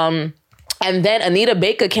 And then Anita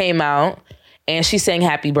Baker came out, and she sang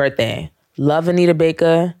Happy Birthday. Love Anita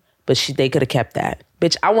Baker, but they could have kept that.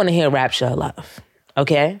 Bitch, I want to hear Rapture of Love.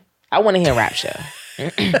 Okay? I want to hear Rapture.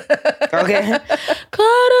 Okay?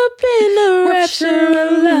 Caught up in the rapture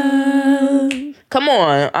of love. Come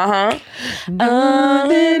on.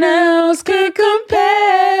 Nothing else could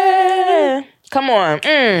compare. Come on.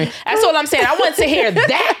 That's all I'm saying. I want to hear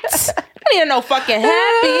that. I need to know fucking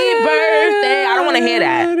happy birthday. I don't want to hear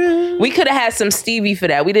that. We could have had some Stevie for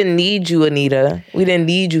that. We didn't need you, Anita. We didn't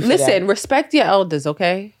need you for that. Listen, respect your elders,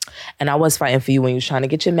 okay? And I was fighting for you when you was trying to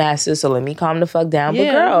get your master's, so let me calm the fuck down. Yeah.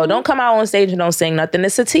 But girl, don't come out on stage and don't sing nothing.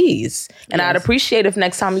 It's a tease. And I'd appreciate if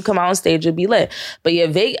next time you come out on stage, it'd be lit. But yeah,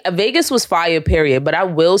 Vegas was fire, period. But I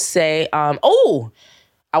will say, I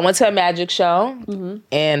went to a magic show,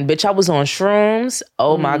 and bitch, I was on shrooms.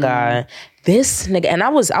 Oh my God. This nigga, and I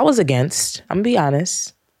was against, I'm gonna be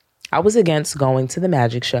honest, I was against going to the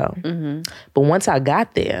magic show. But once I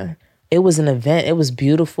got there, it was an event. It was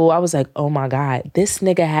beautiful. I was like, oh my God, this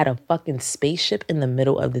nigga had a fucking spaceship in the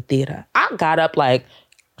middle of the theater. I got up like,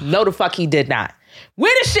 no the fuck he did not.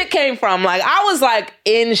 Where the shit came from? Like, I was like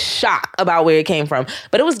in shock about where it came from.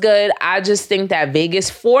 But it was good. I just think that Vegas,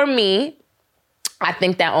 for me, I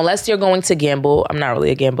think that unless you're going to gamble, I'm not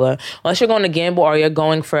really a gambler, unless you're going to gamble or you're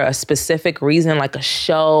going for a specific reason, like a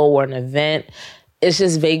show or an event, it's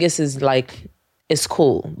just Vegas is like, it's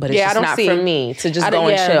cool, but it's just not for me to just go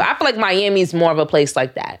and chill. I feel like Miami's more of a place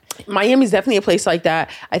like that. Miami's definitely a place like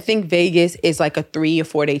that. I think Vegas is like a 3 or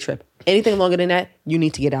 4 day trip. Anything longer than that, you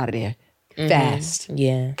need to get out of there fast.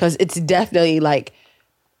 Yeah. Because it's definitely like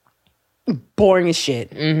boring as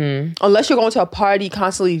shit. Unless you're going to a party,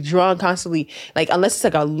 constantly drunk, constantly, like, unless it's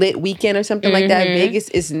like a lit weekend or something like that, Vegas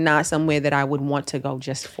is not somewhere that I would want to go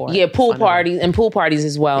just for. Yeah, pool parties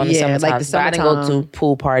as well in the summertime. Like the summertime. I didn't go to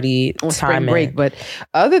pool party on spring break. But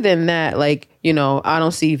other than that, like, I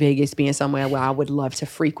don't see Vegas being somewhere where I would love to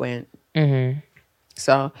frequent.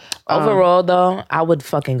 So overall, though, I would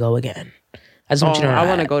fucking go again. I just want you to know I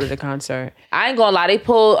want to go to the concert. I ain't gonna lie. They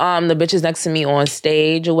pulled the bitches next to me on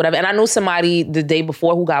stage or whatever. And I knew somebody the day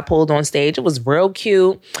before who got pulled on stage. It was real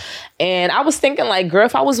cute. And I was thinking, like, girl,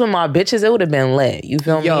 if I was with my bitches, it would have been lit. You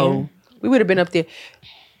feel me? We would have been up there.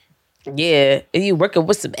 Yeah. And you working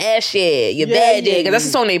with some ass shit. You bad dick. Because that's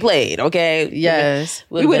the song they played, okay? Yes.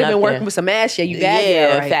 We would have been working with some ass shit. You bad dick.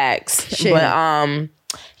 Yeah, right? Facts. Shit. But,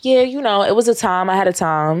 yeah, it was a time. I had a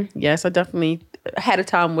time. Yes, I definitely had a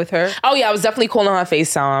time with her. Oh yeah, I was definitely calling her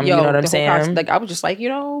FaceTime. You know what I'm saying? Like, I was just like,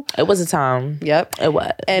 it was a time. Yep, it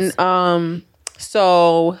was. And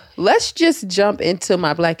so let's just jump into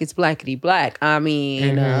my Black is Blackity Black. I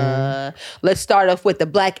mean, let's start off with the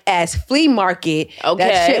Black Ass Flea Market. Okay,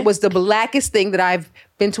 that shit was the blackest thing that I've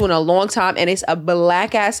been to in a long time, and it's a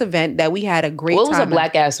black ass event that we had a great time. What was a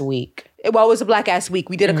black ass week? Well, it was a black ass week.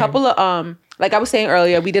 We did a couple of like I was saying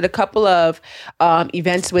earlier, we did a couple of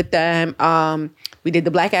events with them. We did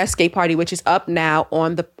the Black Ass Skate Party, which is up now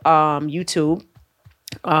on the YouTube.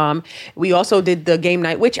 We also did the game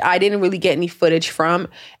night, which I didn't really get any footage from.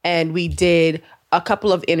 And we did a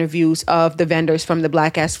couple of interviews of the vendors from the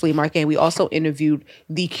Black Ass Flea Market. And we also interviewed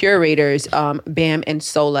the curators, Bam and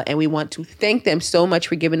Sola. And we want to thank them so much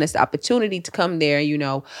for giving us the opportunity to come there,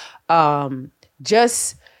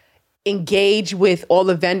 just engage with all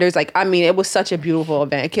the vendors. Like, I mean, it was such a beautiful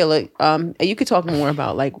event. Killer, you could talk more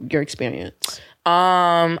about like your experience.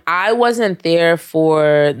 I wasn't there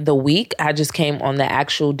for the week. I just came on the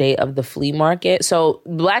actual day of the flea market. So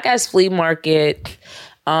Black Ass Flea Market,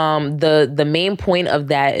 the main point of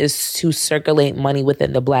that is to circulate money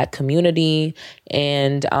within the Black community.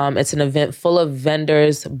 And it's an event full of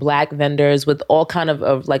vendors, Black vendors, with all kind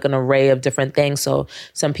of like an array of different things. So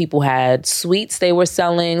some people had sweets they were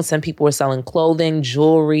selling. Some people were selling clothing,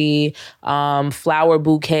 jewelry, flower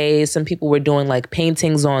bouquets. Some people were doing like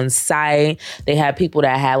paintings on site. They had people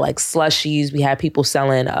that had like slushies. We had people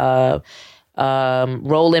selling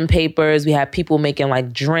rolling papers. We had people making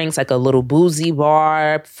like drinks, like a little boozy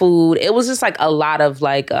bar, food. It was just like a lot of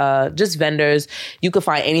like just vendors. You could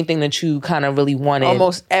find anything that you kind of really wanted.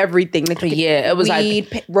 Almost everything. Yeah, it was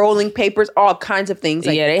weed, rolling papers, all kinds of things.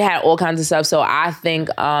 Like, yeah, they had all kinds of stuff. So I think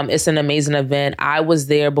it's an amazing event. I was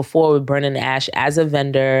there before with Burning Ash as a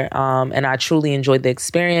vendor, and I truly enjoyed the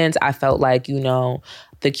experience. I felt like,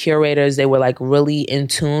 the curators, they were like really in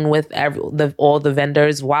tune with all the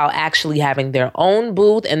vendors while actually having their own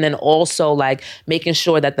booth, and then also like making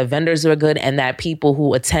sure that the vendors were good and that people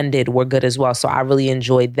who attended were good as well. So I really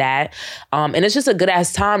enjoyed that. And it's just a good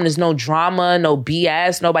ass time. There's no drama, no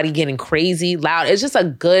BS, nobody getting crazy loud. It's just a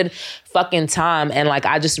good fucking time. And like,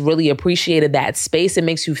 I just really appreciated that space. It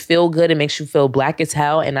makes you feel good. It makes you feel black as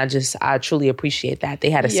hell. And I truly appreciate that.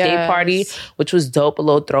 They had a skate party, which was dope, a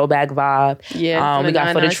little throwback vibe. Yeah. We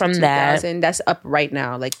got footage from that. That's up right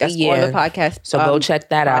now. Like that's on the podcast. So go check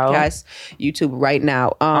that out. YouTube right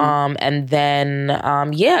now. And then,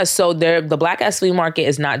 so the Black Ass Flea Market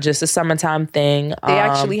is not just a summertime thing. They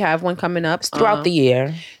actually have one coming up throughout the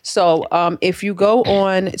year. So if you go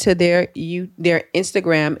on to their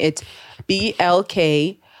Instagram, it's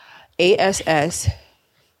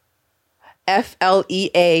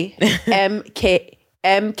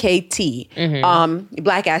BLKASSFLEAMKT.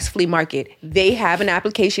 Black Ass Flea Market. They have an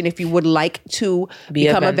application if you would like to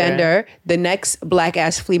become a vendor. The next Black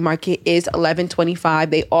Ass Flea Market is 11/25.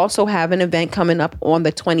 They also have an event coming up on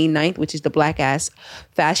the 29th, which is the Black Ass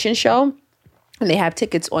Fashion Show. And they have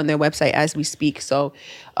tickets on their website as we speak. So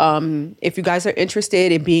if you guys are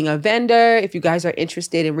interested in being a vendor, if you guys are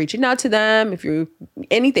interested in reaching out to them, if you're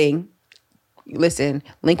anything, listen,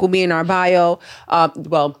 link will be in our bio.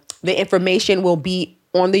 The information will be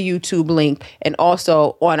on the YouTube link and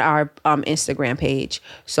also on our Instagram page.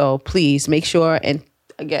 So please make sure. And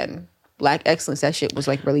again, Black Excellence, that shit was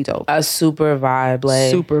like really dope. A super vibe,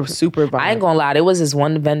 like super vibe. I ain't gonna lie, there was this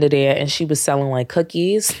one vendor there and she was selling like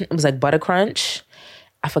cookies. It was like Butter Crunch.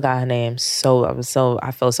 I forgot her name. I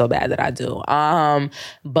feel so bad that I do.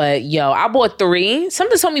 But I bought 3.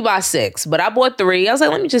 Something told me buy 6, but I bought 3. I was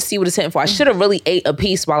like, let me just see what it's hitting for. I should have really ate a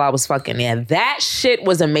piece while I was fucking there. That shit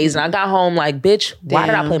was amazing. I got home like, bitch, why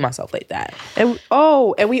did I play myself like that? And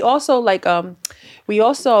we also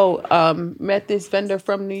met this vendor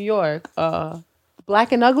from New York,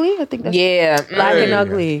 Black and Ugly. I think that's Black and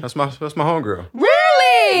Ugly. That's my homegirl.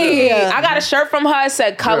 Really? Yeah. I got a shirt from her. It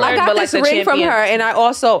said colored, I got but this like ring from her, and I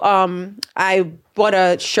also I bought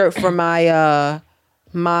a shirt for my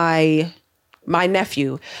my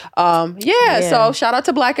nephew. So shout out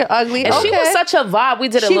to Black and Ugly. And she was such a vibe. We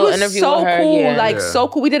did a little interview with her. Cool, so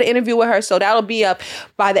cool. We did an interview with her, so that'll be up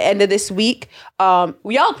by the end of this week.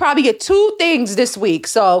 Y'all probably get 2 things this week,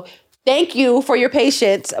 so thank you for your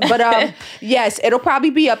patience. But yes, it'll probably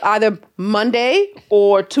be up either Monday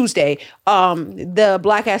or Tuesday. The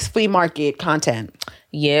Black Ass Flea Market content.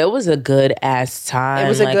 Yeah, it was a good ass time. It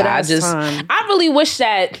was a good ass time. I really wish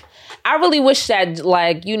that,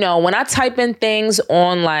 like, when I type in things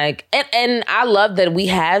on like, and I love that we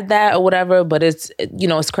have that or whatever, but it's,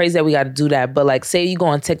 it's crazy that we got to do that. But like, say you go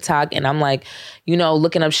on TikTok and I'm like,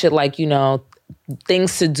 looking up shit like,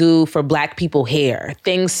 things to do for black people hair,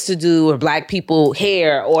 things to do or black people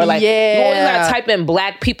hair, or like you always gotta type in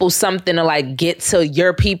black people something to like get to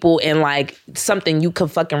your people and like something you could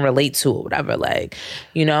fucking relate to or whatever, like,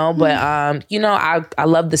 but I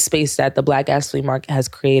love the space that the Black Ass Flea Market has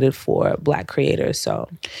created for black creators. So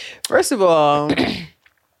first of all,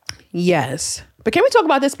 yes. But can we talk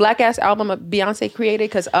about this Black Ass album Beyonce created?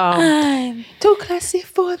 Because I'm too classy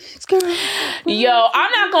for this girl. Yo,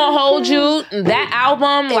 I'm not gonna hold you. That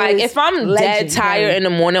album, like, if I'm dead tired in the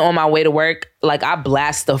morning on my way to work, like, I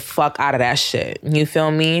blast the fuck out of that shit. You feel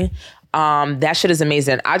me? That shit is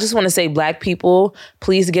amazing. I just want to say, black people,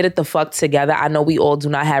 please get it the fuck together. I know we all do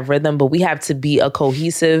not have rhythm, but we have to be a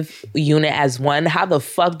cohesive unit as one. How the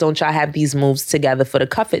fuck don't y'all have these moves together for the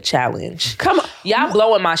Cuff It Challenge? Come on. Y'all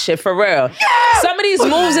blowing my shit for real. Yeah! Some of these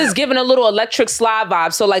moves is giving a little electric slide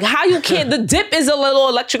vibe. So like, how you can't, the dip is a little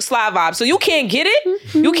electric slide vibe. So you can't get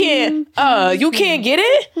it? You can't get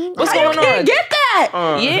it? What's going on? You can't get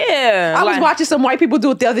that? Yeah. I was watching some white people do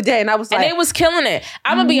it the other day and I was like. And they was killing it.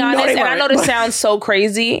 I'm gonna be honest, and I know this sounds so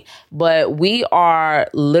crazy, but we are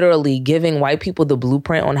literally giving white people the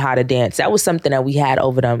blueprint on how to dance. That was something that we had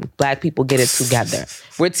over them. Black people get it together.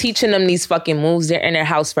 We're teaching them these fucking moves. They're in their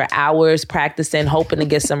house for hours practicing dancing, hoping to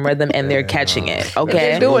get some rhythm, and they're catching it. Okay,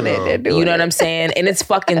 they're doing it. You know what I'm saying? And it's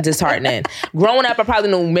fucking disheartening. Growing up, I probably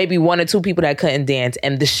knew maybe 1 or 2 people that couldn't dance,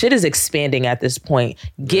 and the shit is expanding at this point.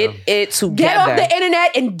 Get it together. Get off the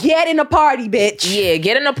internet and get in a party, bitch. Yeah,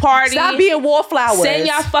 get in a party. Stop being wallflowers. Send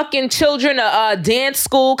y'all fucking children to dance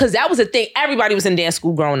school, because that was a thing. Everybody was in dance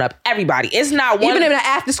school growing up. Everybody. It's not one. Even in an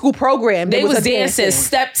after school program, they was dancing,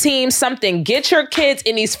 step team, something. Get your kids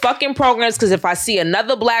in these fucking programs, because if I see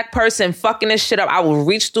another black person fucking this shit up, I will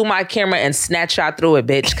reach through my camera and snatch y'all through it,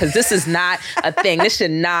 bitch. Because this is not a thing. This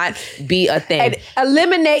should not be a thing. And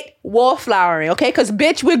eliminate wallflowering, okay? Because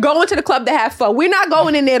bitch, we're going to the club to have fun. We're not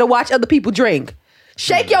going in there to watch other people drink.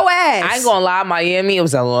 Shake your ass. I ain't gonna lie, Miami, it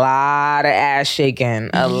was a lot of ass shaking.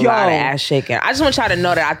 A lot of ass shaking. I just want y'all to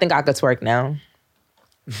know that I think I could twerk now.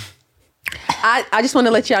 I just want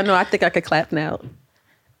to let y'all know I think I could clap now.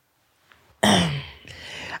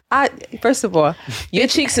 First of all, your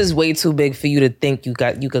cheeks is way too big for you to think you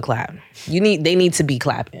could clap. They need to be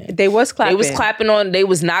clapping. They was clapping. They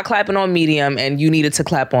was not clapping on medium, and you needed to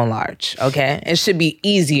clap on large. Okay, it should be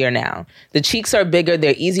easier now. The cheeks are bigger.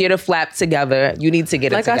 They're easier to flap together. You need to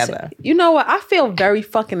get it together. Said, you know what? I feel very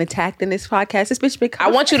fucking attacked in this podcast. This bitch because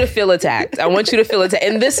I want you to feel attacked. I want you to feel attacked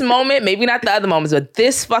in this moment. Maybe not the other moments, but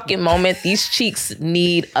this fucking moment, these cheeks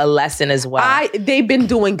need a lesson as well. They've been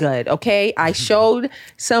doing good. Okay, I showed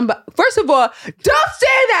some. First of all, don't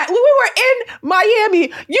say that. When we were in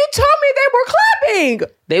Miami, you told me they were clapping.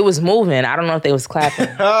 They was moving. I don't know if they was clapping.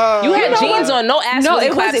 You had jeans on. No ass. No,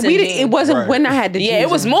 it wasn't. It wasn't right. When I had the jeans. Yeah, it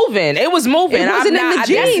was moving. It was moving. It wasn't in the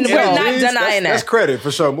jeans. We're not denying that. That's credit for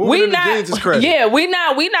sure. Moving in the jeans is credit. Yeah, we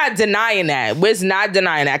not denying that. We're not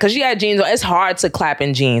denying that because you had jeans on. It's hard to clap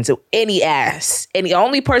in jeans. Any ass. The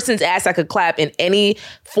only person's ass I could clap in any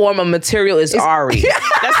form of material is Ari.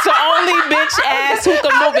 That's the only bitch ass who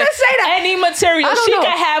can move in any material. She could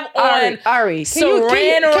have on Ari. Saran wrap.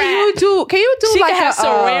 Can you do she like could have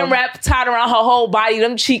Saran wrap tied around her whole body.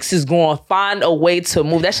 Them cheeks is going to find a way to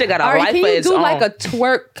move. That shit got a life of its own. Can you do like a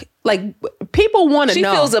twerk? Like people want to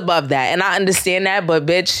know. She feels above that, and I understand that. But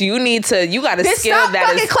bitch, you got to skill stop that.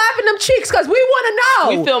 Stop fucking clapping them cheeks because we want to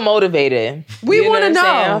know. We feel motivated. We want to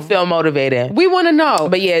know. I feel motivated. We want to know.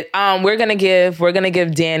 But yeah, we're gonna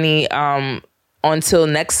give Danny until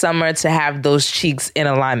next summer to have those cheeks in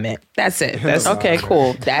alignment. That's it. That's okay.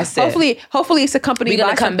 Cool. That's it. Hopefully it's accompanied. We're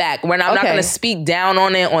gonna come back. I'm not gonna speak down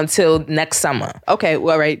on it until next summer. Okay.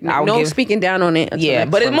 Well, right. No speaking down on it. Yeah,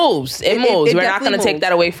 but it moves. It moves. We're not gonna take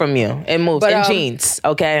that away from you. It moves. In jeans.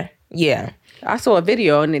 Okay. Yeah. I saw a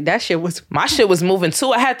video and that shit was... My shit was moving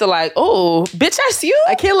too. I had to bitch, that's you?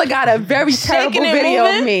 Killer got a very terrible video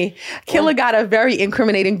of me. Killer got a very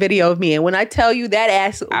incriminating video of me. And when I tell you that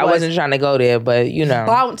ass I wasn't trying to go there, but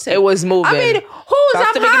bouncing. It was moving. I mean, who's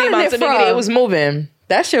I'm hiding it from? It was moving.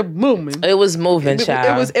 That shit moving. It was moving,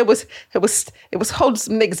 child. It was holding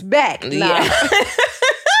some niggas back. Nah. Yeah.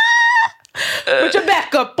 Put your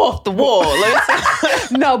back up off the wall.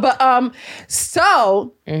 No, but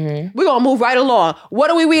so we're gonna move right along. What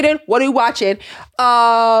are we reading? What are we watching?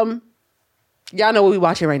 Y'all know what we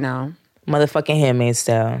watching right now. Motherfucking Handmaid's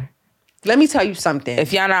Tale. Let me tell you something.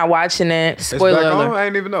 If y'all not watching it, spoiler alert. I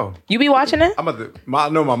ain't even know. You be watching it? I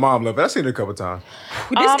know my mom loved it. I've seen it a couple times.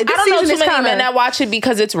 I don't know too many men that watch it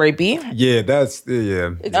because it's rapey. Yeah,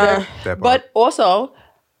 that but also,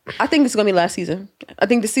 I think it's gonna be last season. I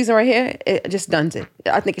think this season right here, it just does it.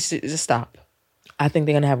 I think it should just stop. I think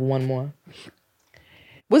they're gonna have one more.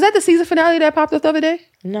 Was that the season finale that popped up the other day?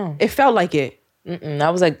 No, it felt like it. That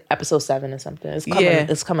was like episode 7 or something.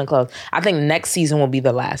 It's coming close. I think next season will be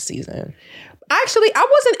the last season. Actually, I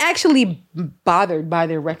wasn't actually bothered by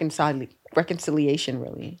their reconciliation.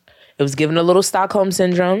 Really, it was given a little Stockholm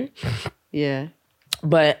syndrome. Yeah,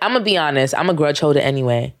 but I'm gonna be honest. I'm a grudge holder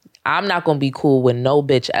anyway. I'm not gonna be cool with no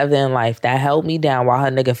bitch ever in life that held me down while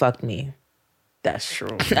her nigga fucked me. That's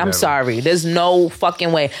true. I'm sorry. There's no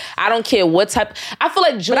fucking way. I don't care what type. I feel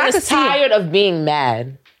like June is tired of being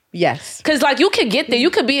mad. Yes. Because you could get there. You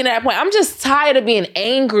could be in that point. I'm just tired of being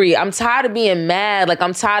angry. I'm tired of being mad.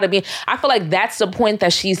 I'm tired of being... I feel like that's the point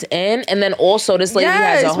that she's in. And then also this lady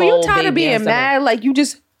has a whole when you're tired of being mad, you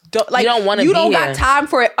just don't... you don't want to be You don't got time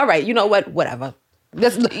for it. All right, you know what? Whatever.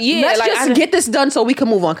 Let's just get this done so we can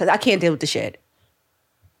move on because I can't deal with the shit.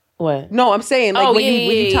 What? No, I'm saying when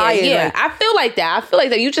you tired. Yeah. I feel like that. I feel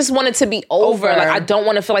like that. You just want it to be over. I don't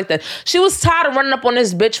want to feel like that. She was tired of running up on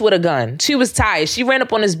this bitch with a gun. She was tired. She ran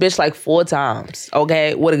up on this bitch 4 times,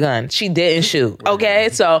 okay, with a gun. She didn't shoot, okay?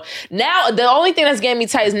 So now the only thing that's getting me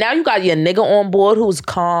tight is now you got your nigga on board who's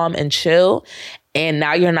calm and chill, and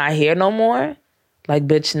now you're not here no more.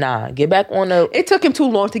 Bitch, nah. Get back on the... It took him too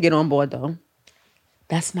long to get on board, though.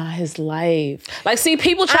 That's not his life. Like, see,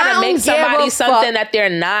 people try to make somebody something that they're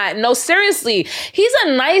not. No, seriously. He's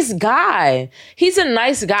a nice guy. He's a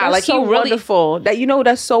nice guy. That's like, so he really wonderful.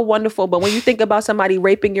 That's so wonderful. But when you think about somebody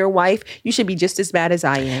raping your wife, you should be just as mad as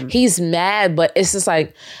I am. He's mad, but it's just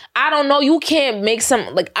like, I don't know. You can't make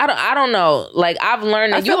some, like, I don't know. Like, I've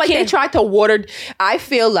learned that I feel like they tried to water. I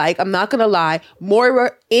feel like, I'm not gonna lie,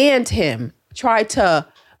 Moira and him tried to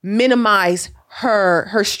minimize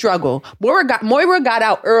her struggle. Moira got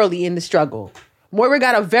out early in the struggle. Moira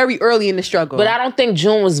got out very early in the struggle. But I don't think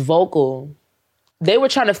June was vocal. They were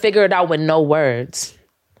trying to figure it out with no words.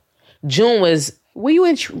 June was. Were you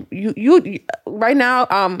in you right now?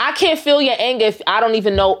 I can't feel your anger if I don't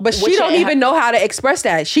even know. But she don't even know how to express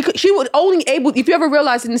that. She was only able. If you ever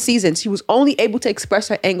realized in the season, she was only able to express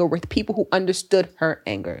her anger with people who understood her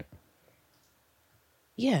anger.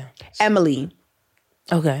 Yeah, Emily.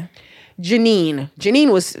 Okay. Janine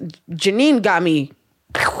got me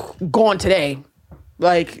gone today.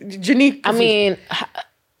 Like, Janine. I mean,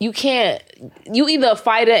 you can't. You either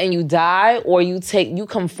fight it and you die, or you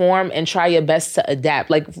conform and try your best to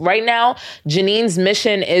adapt. Like, right now, Janine's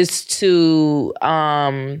mission is to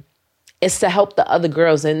help the other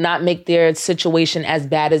girls and not make their situation as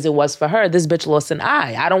bad as it was for her. This bitch lost an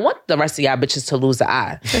eye. I don't want the rest of y'all bitches to lose an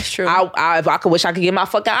eye. That's true. If I could wish I could get my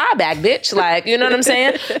fucking eye back, bitch. Like, you know what I'm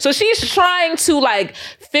saying? So she's trying to, like,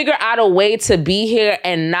 figure out a way to be here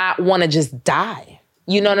and not want to just die.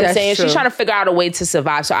 You know what I'm saying? True. She's trying to figure out a way to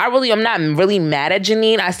survive. So I'm not really mad at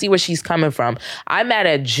Janine. I see where she's coming from. I'm mad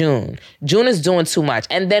at June. June is doing too much.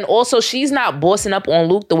 And then also, she's not bossing up on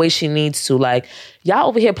Luke the way she needs to. Like, y'all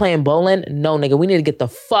over here playing bowling? No, nigga. We need to get the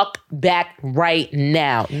fuck back right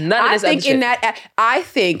now. None of this other shit. I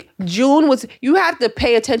think June was, you have to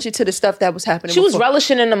pay attention to the stuff that was happening. She was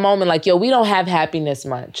relishing in the moment. Like, yo, we don't have happiness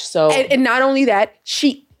much. So, and not only that,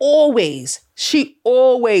 she always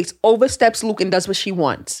oversteps Luke and does what she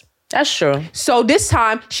wants. That's true. So this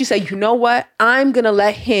time she said, you know what? I'm gonna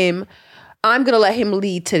let him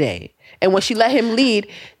lead today. And when she let him lead,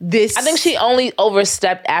 I think she only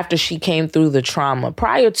overstepped after she came through the trauma.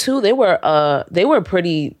 Prior to, they were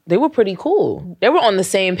pretty cool. They were on the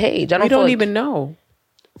same page. We don't even know.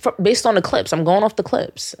 Based on the clips. I'm going off the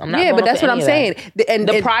clips. I'm not. Yeah, but that's what I'm saying. And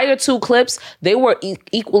the prior two clips, they were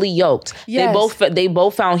equally yoked. Yes. They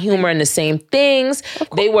both found humor in the same things.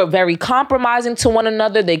 They were very compromising to one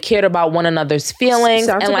another. They cared about one another's feelings.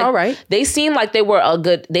 Sounds about right. They seemed like they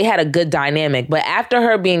had a good dynamic. But after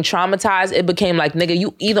her being traumatized, it became like, nigga,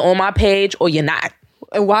 you either on my page or you're not.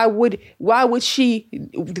 And why would she?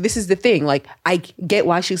 This is the thing. Like, I get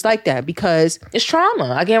why she's like that, because it's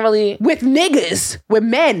trauma. I can't really with niggas, with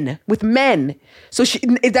men. So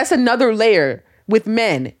that's another layer with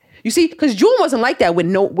men. You see, because June wasn't like that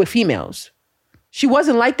with females. She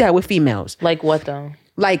wasn't like that with females. Like what though?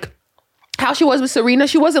 Like how she was with Serena.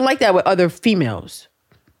 She wasn't like that with other females.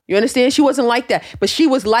 You understand? She wasn't like that. But she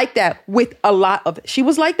was like that with she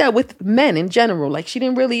was like that with men in general. Like, she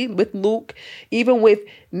didn't really, with Luke, even with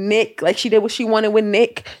Nick, like, she did what she wanted with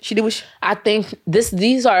Nick. She did what she... I think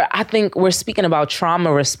we're speaking about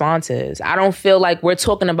trauma responses. I don't feel like I'm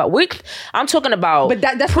talking about... But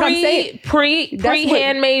that's what I'm saying.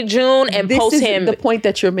 Pre-Handmaid June and post-Handmaid. This is the point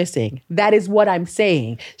that you're missing. That is what I'm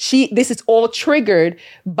saying. This is all triggered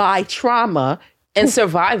by trauma. And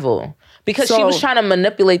survival. Because she was trying to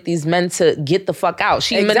manipulate these men to get the fuck out.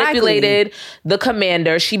 She manipulated the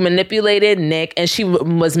commander. She manipulated Nick. And she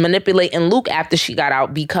was manipulating Luke after she got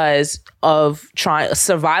out because of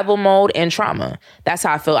survival mode and trauma. That's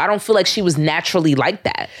how I feel. I don't feel like she was naturally like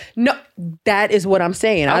that. No, that is what I'm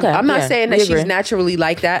saying. Okay, I'm not saying that she's naturally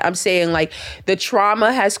like that. I'm saying, like, the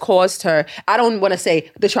trauma has caused her. I don't want to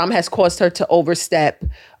say the trauma has caused her to overstep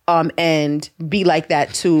and be like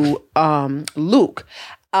that to Luke.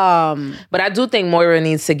 But I do think Moira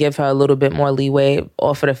needs to give her a little bit more leeway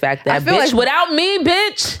off of the fact that, bitch, like, without me,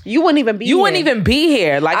 bitch, you wouldn't even be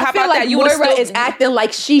here. Like, how about like that? You Moira is acting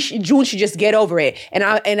like June should just get over it, and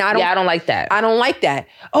I don't. Yeah, I don't like that. I don't like that.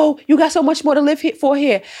 Oh, you got so much more to live for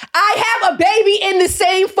here. I have a baby in the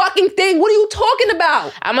same fucking thing. What are you talking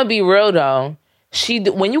about? I'm gonna be real though.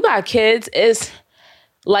 When you got kids, it's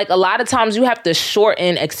like a lot of times you have to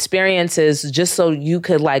shorten experiences just so you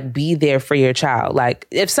could, like, be there for your child. Like,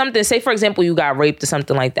 if something, say for example, you got raped or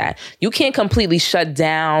something like that, you can't completely shut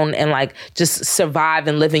down and, like, just survive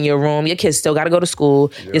and live in your room. Your kids still got to go to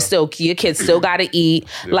school. Yeah. Your kids still got to eat.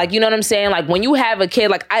 Yeah. Like, you know what I'm saying? Like, when you have a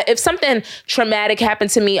kid, like, if something traumatic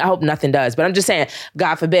happened to me, I hope nothing does, but I'm just saying,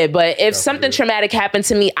 God forbid. But if something traumatic happened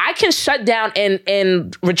to me, I can shut down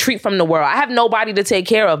and retreat from the world. I have nobody to take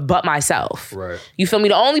care of but myself. Right. You feel me?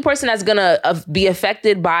 The only person that's gonna be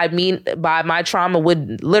affected by my trauma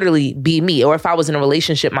would literally be me, or if I was in a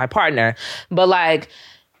relationship, my partner. But like,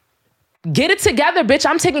 get it together, bitch.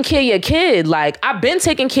 I'm taking care of your kid. Like, I've been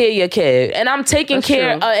taking care of your kid. And I'm taking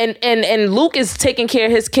care and Luke is taking care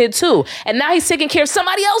of his kid too. And now he's taking care of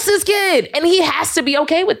somebody else's kid. And he has to be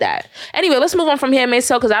okay with that. Anyway, let's move on from Handmaid's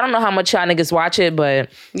Tale, because I don't know how much y'all niggas watch it, but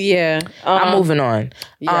yeah. I'm moving on.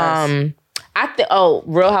 Yes.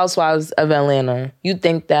 Real Housewives of Atlanta. You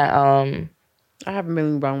think that I haven't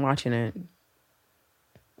been around watching it.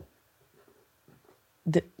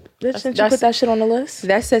 Didn't you put that shit on the list?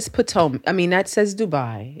 That says Potomac. I mean, that says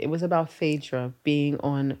Dubai. It was about Phaedra being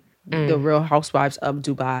on the Real Housewives of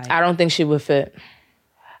Dubai. I don't think she would fit.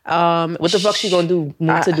 What the fuck she gonna do?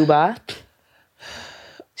 Move to Dubai?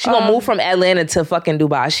 She gonna move from Atlanta to fucking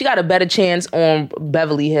Dubai. She got a better chance on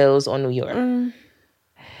Beverly Hills or New York.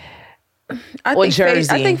 I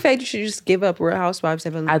think Phaedra should just give up Real Housewives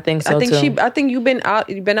of Atlanta. I think so too. I think you've been out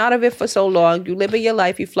of it for so long. You living your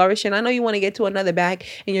life, you flourishing. I know you want to get to another bag,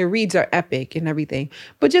 and your reads are epic and everything,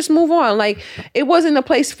 but just move on. Like, it wasn't a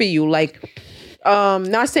place for you. Like,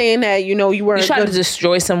 not saying that you weren't. You tried to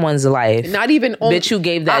destroy someo's life. Not even on, bitch. You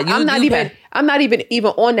gave that. I'm not even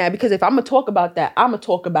on that, because if I'm gonna talk about that, I'm gonna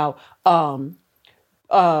talk about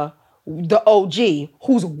the OG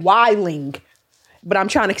who's wilding. But I'm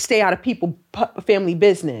trying to stay out of people's family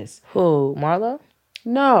business. Who? Marlo?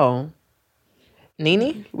 No.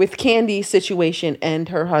 Nene? With Candy's situation and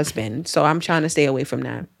her husband. So I'm trying to stay away from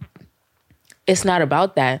that. It's not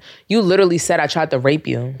about that. You literally said I tried to rape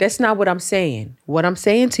you. That's not what I'm saying. What I'm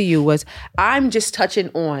saying to you was, I'm just touching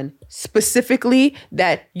on specifically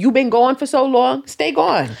that you've been gone for so long. Stay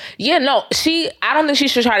gone. Yeah, no, I don't think she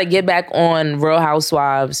should try to get back on Real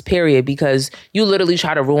Housewives, period, because you literally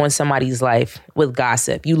try to ruin somebody's life with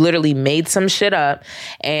gossip. You literally made some shit up,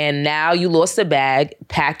 and now you lost the bag.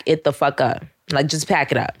 Pack it the fuck up. Like, just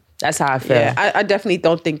pack it up. That's how I feel. Yeah, I definitely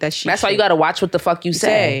don't think that she That's why you got to watch what the fuck you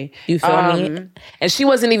say. You feel me? And she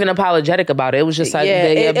wasn't even apologetic about it. It was just like,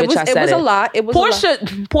 it was a lot. It was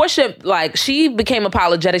Portia, like, she became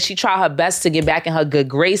apologetic. She tried her best to get back in her good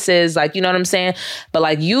graces. Like, you know what I'm saying? But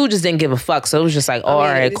like, you just didn't give a fuck. So it was just like, all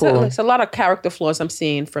right, cool. It's a lot of character flaws I'm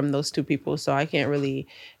seeing from those two people. So I can't really,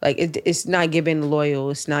 like, it's not giving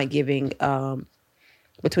loyal. It's not giving,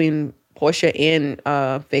 between Portia and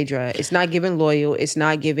Phaedra, it's not giving loyal. It's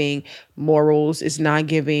not giving morals. It's not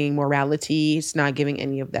giving morality. It's not giving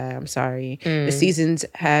any of that. I'm sorry. The seasons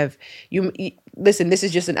have you listen. This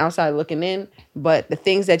is just an outside looking in, but the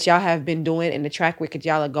things that y'all have been doing and the track record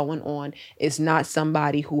y'all are going on is not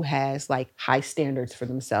somebody who has like high standards for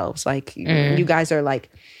themselves. Like you guys are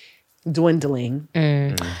like dwindling.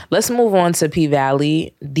 Let's move on to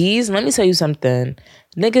P-Valley. Let me tell you something.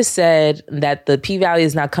 Niggas said that the P-Valley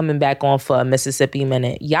is not coming back on for a Mississippi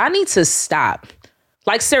Minute. Y'all need to stop.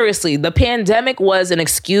 Like, seriously, the pandemic was an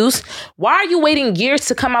excuse. Why are you waiting years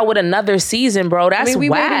to come out with another season, bro? That's we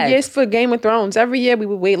whack. waited years for Game of Thrones. Every year we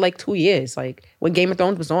would wait like 2 years, like when Game of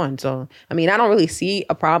Thrones was on. So, I mean, I don't really see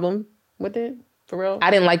a problem with it. For real? I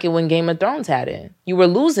didn't like it when Game of Thrones had it. You were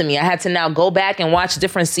losing me. I had to now go back and watch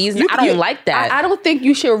different seasons. I don't like that. I don't think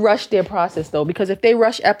you should rush their process, though, because if they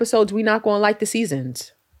rush episodes, we're not going to like the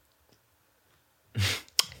seasons.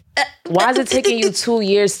 Why is it taking you 2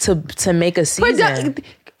 years to make a season?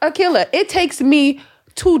 Akila, it takes me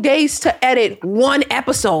 2 days to edit one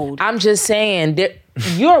episode. I'm just saying,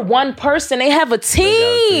 you're one person. They have a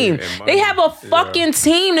team. They have a fucking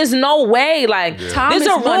team. There's no way. Like, there's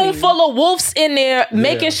a room full of wolves in there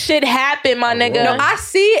making shit happen, my nigga. No,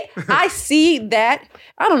 I see that.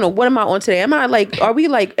 I don't know. What am I on today? Am I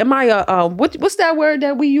what's that word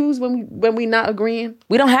that we use when we not agreeing?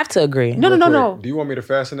 We don't have to agree. No. Do you want me to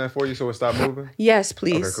fasten that for you so it stop moving? Yes,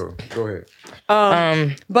 please. Okay, cool. Go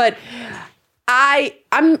ahead. But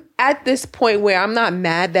I'm at this point where I'm not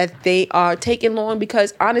mad that they are taking long,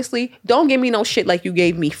 because honestly, don't give me no shit like you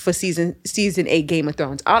gave me for season 8 Game of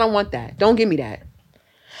Thrones. I don't want that. Don't give me that.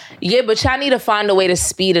 Yeah, but y'all need to find a way to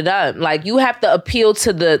speed it up. Like, you have to appeal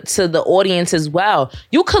to the audience as well.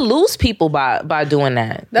 You could lose people by doing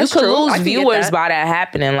that. That's you could true. lose viewers by that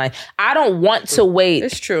happening. Like, I don't want to wait.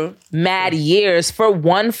 It's true. Mad years for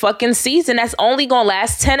one fucking season that's only gonna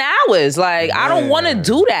last 10 hours. Like, I don't want to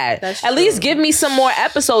do that. That's At true. least give me some more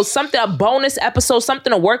episodes, a bonus episode,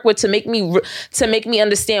 something to work with to make me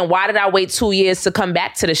understand why did I wait 2 years to come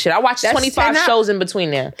back to the shit. I watched 25 shows in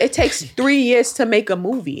between there. It takes 3 years to make a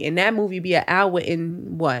movie, and that movie be an hour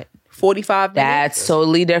in what? 45 minutes? That's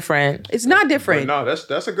totally different. It's not different. But no,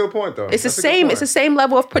 that's a good point though. It's the same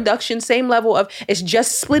level of production, same level of, it's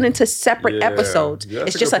just split into separate episodes. Yeah,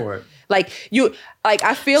 it's just point. like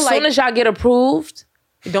I feel As like soon as y'all get approved,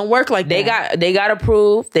 It don't work like that. They got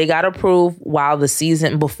approved while the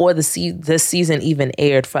season, before this season even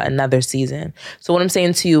aired for another season. So what I'm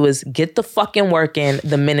saying to you is get the fucking work in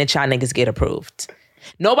the minute y'all niggas get approved.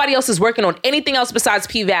 Nobody else is working on anything else besides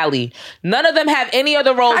P-Valley. None of them have any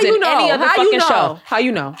other roles in any other fucking show. How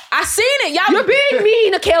you know? I seen it. Y'all, you're being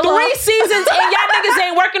mean, Akela. 3 seasons and y'all niggas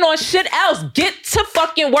ain't working on shit else. Get to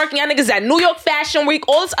fucking working. Y'all niggas at New York Fashion Week,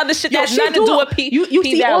 all this other shit that has nothing to do with You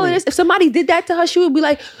see all of this? If somebody did that to her, she would be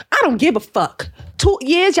like, I don't give a fuck. 2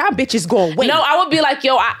 years, y'all bitches going wait. No, I would be like,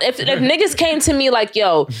 yo, if niggas came to me like,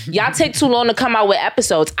 yo, y'all take too long to come out with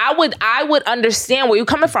episodes, I would understand where you're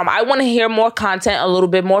coming from. I want to hear more content a little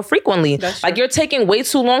bit more frequently. Like, you're taking way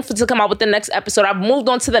too long to come out with the next episode. I've moved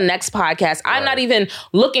on to the next podcast. I'm not even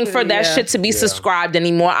looking for that shit to be subscribed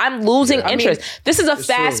anymore. I'm losing interest. This is a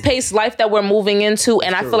fast-paced life that we're moving into,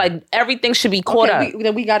 and I feel like everything should be caught up.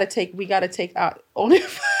 Then we gotta take out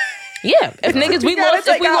OnlyFans. Yeah, if we lost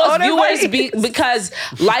viewers because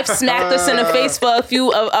life smacked us in the face for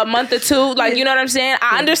a month or two, like, you know what I'm saying?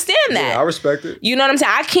 I understand that. Yeah, I respect it. You know what I'm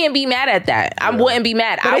saying? I can't be mad at that. I wouldn't be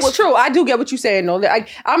mad. But it's true. I do get what you're saying, though.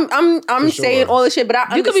 I'm saying all this shit, but I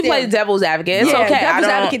understand. You could be playing devil's advocate. It's okay. Devil's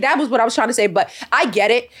advocate. That was what I was trying to say, but I get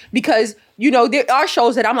it because, you know, there are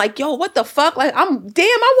shows that I'm like, yo, what the fuck? Like, I want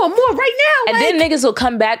more right now. And then niggas will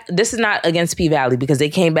come back. This is not against P-Valley because they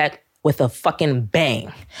came back with a fucking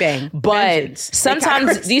bang. But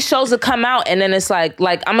sometimes these shows will come out and then it's like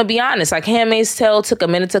I'm gonna be honest, like Handmaid's Tale took a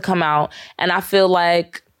minute to come out, and I feel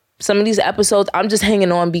like some of these episodes I'm just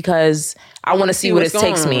hanging on because I want to see what it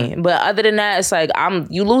takes me. But other than that, it's like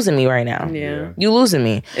you losing me right now. Yeah. You losing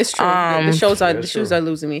me. It's true. The shows are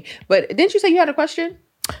losing me. But didn't you say you had a question?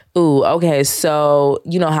 Ooh, okay. So,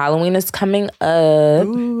 you know, Halloween is coming up.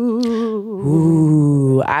 Ooh.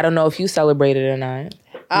 I don't know if you celebrate it or not.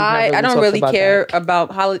 I don't really care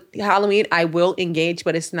about Halloween. I will engage,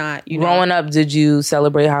 but it's not, you know. Growing up, did you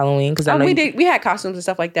celebrate Halloween? Because we had costumes and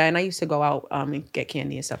stuff like that, and I used to go out and get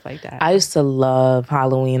candy and stuff like that. I used to love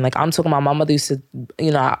Halloween. Like, I'm talking about my mother used to,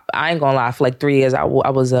 you know, I ain't gonna lie, for like 3 years, I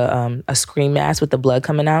was a scream mask with the blood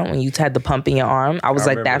coming out when you had the pump in your arm. I was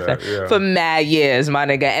like that for mad years, my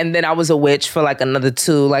nigga. And then I was a witch for like another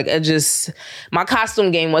 2. Like, it just, my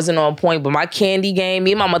costume game wasn't on point, but my candy game,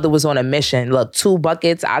 me and my mother was on a mission. Look, 2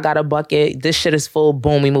 buckets. I got a bucket. This shit is full.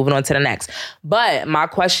 Boom, we moving on to the next. But my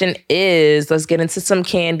question is, let's get into some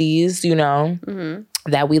candies, you know,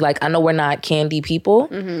 that we like. I know we're not candy people,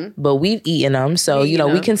 but we've eaten them. So, you know,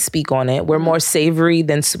 we can speak on it. We're more savory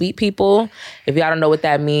than sweet people. If y'all don't know what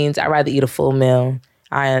that means, I'd rather eat a full meal.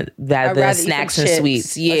 I'd rather snacks and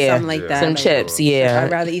sweets. Yeah. Something like that. Some chips, yeah.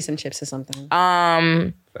 I'd rather eat some chips or something.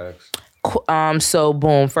 So,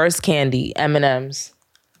 boom, first candy, M&M's.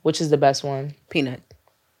 Which is the best one? Peanut.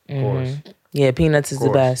 Of course. Yeah, peanuts is the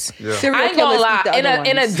best. Yeah. I ain't gonna lie.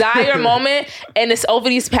 In a dire moment, and it's over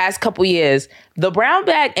these past couple years, the brown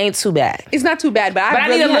bag ain't too bad. It's not too bad, but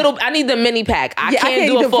I need the mini pack. I can't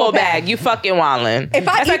do a full bag. You fucking wildin'. If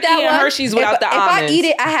I eat that one, Hershey's without the If almonds. I eat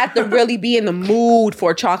it, I have to really be in the mood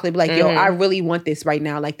for chocolate. Be like, yo, I really want this right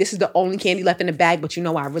now. Like, this is the only candy left in the bag, but you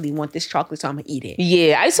know I really want this chocolate, so I'm gonna eat it.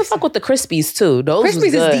 Yeah, I used to fuck with the Crispies too. Those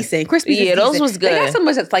Crispies is decent. Those was good. They got some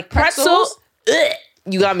that's like pretzels.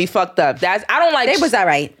 You got me fucked up. I don't like. They was all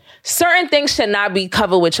right. Certain things should not be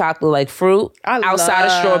covered with chocolate, like fruit outside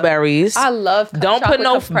of strawberries. I love. Don't put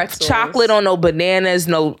no chocolate on no bananas,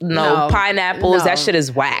 no pineapples. No. That shit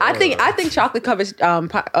is whack. I think chocolate covered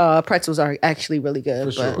pretzels are actually really good.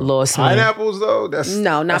 For sure. Lost me. Pineapples though?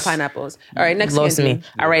 Not pineapples. All right, next lost candy. me.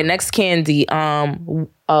 All right, next candy. How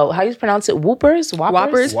you pronounce it? Whoppers?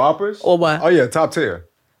 Whoppers or what? Oh yeah, top tier.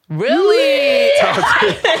 Really?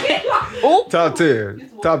 Top tier.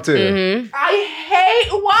 Mm-hmm. I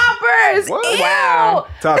hate Whoppers. What? Ew. Wow.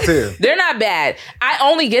 Top tier. They're not bad. I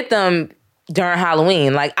only get them during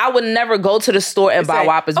Halloween. Like, I would never go to the store and buy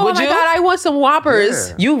Whoppers. Would you? Oh my God, I want some Whoppers.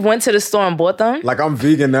 Yeah. You went to the store and bought them? Like, I'm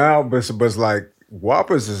vegan now, but it's like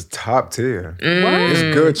Whoppers is top tier. It's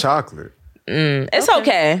good chocolate. It's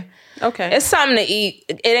okay. Okay. It's something to eat.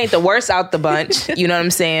 It ain't the worst out the bunch. You know what I'm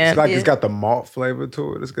saying? It's like it's got the malt flavor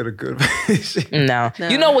to it. It's got a good No.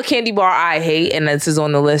 You know what candy bar I hate, and this is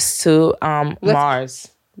on the list too? Mars.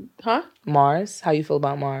 Huh? Mars. How you feel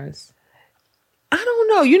about Mars? I don't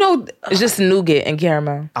know. You know, it's just nougat and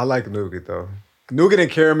caramel. I like nougat though. Nougat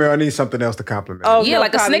and caramel, I need something else to complement. Oh, yeah,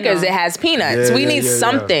 like a Snickers. It has peanuts. We need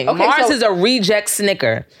something. Okay, Mars is a reject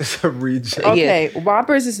Snicker. It's a reject. Okay,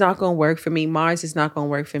 Whoppers is not going to work for me. Mars is not going to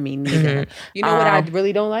work for me neither. You know what I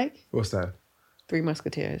really don't like? What's that? Three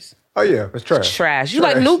Musketeers. Oh yeah, it's trash. Trash. You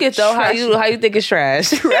like nougat though? Trash. How you think it's trash?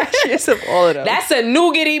 Trashiest of all of them. That's a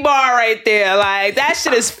nougaty bar right there. Like that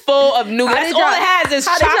shit is full of nougat. That's all it has is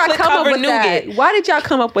chocolate covered nougat. That? Why did y'all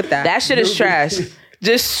come up with that? That shit is trash.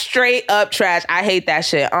 Just straight up trash. I hate that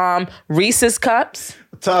shit. Reese's cups.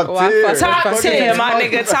 Top tier. Top tier, my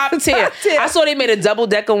nigga. Top tier. I saw they made a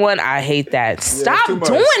double-decker one. I hate that. Stop doing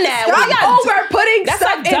that. Stop over-putting That's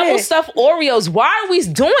like double stuffed Oreos. Why are we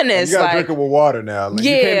doing this? You gotta drink it with water now. Like,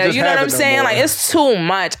 yeah, you know what I'm saying? Like, it's too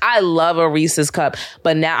much. I love a Reese's cup.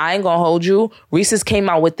 But now, I ain't gonna hold you. Reese's came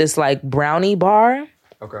out with this, like, brownie bar.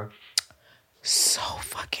 Okay. So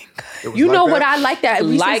fucking good. You like know that? What I like that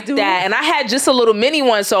Reese's like do? That, and I had just a little mini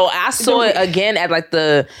one, so I saw it again at like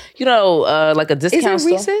the, like a discount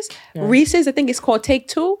store. Is it Reese's? Yeah. Reese's, I think it's called Take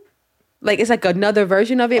Two. Like it's like another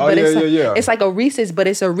version of it, but it's like a Reese's, but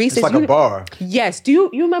it's a Reese's. It's like a bar. Yes. Do you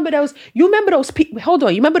remember those? You remember those? Hold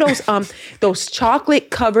on. You remember those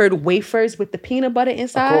chocolate covered wafers with the peanut butter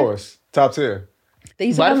inside? Of course, top tier.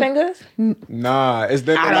 Butterfingers? Nah, it's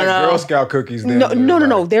like Girl Scout cookies.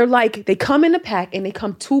 No. They're like, they come in a pack and they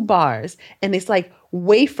come 2 bars and it's like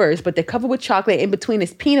wafers, but they're covered with chocolate. In between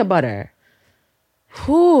is peanut butter.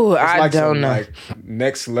 Whew, I don't know. Like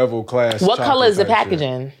next level class. What color is the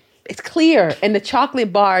packaging? Shit. It's clear and the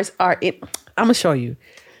chocolate bars are I'm gonna show you.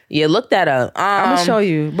 Yeah, look that up. I'm gonna show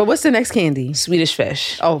you. But what's the next candy? Swedish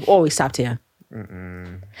Fish. Oh, always top tier.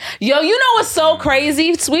 Yo, you know what's so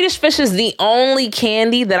crazy? Swedish Fish is the only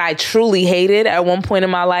candy that I truly hated at one point in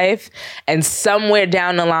my life, and somewhere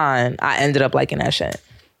down the line, I ended up liking that shit.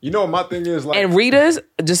 You know what my thing is? Like, and Rita's,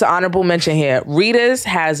 just an honorable mention here, Rita's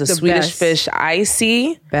has a Swedish Fish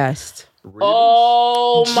icy. Best. Rita's?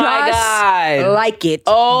 Oh my God. Like it.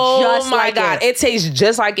 Oh just my like God. It tastes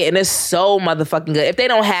just like it, and it's so motherfucking good. If they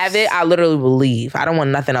don't have it, I literally will leave. I don't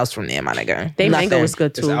want nothing else from them, my nigga. They mango is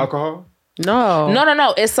good too. Is it alcohol? No.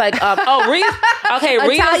 It's like Rita's. Okay,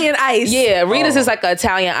 Rita's Italian ice. Yeah, Rita's is like an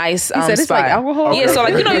Italian ice. You said it's spot. like alcohol. Yeah, so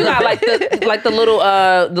like you got like the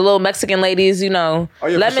little Mexican ladies,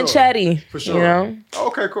 limoncello. For sure. You know.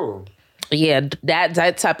 Okay, cool. Yeah,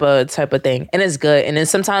 that type of thing, and it's good. And then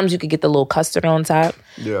sometimes you could get the little custard on top.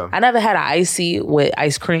 Yeah, I never had an icy with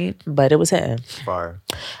ice cream, but it was hitting. Fire.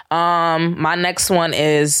 My next one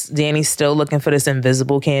is Danny's still looking for this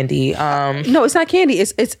invisible candy. No, it's not candy.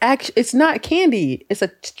 It's not candy. It's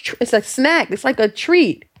a snack. It's like a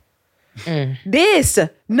treat. This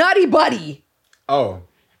Nutty Buddy. Oh.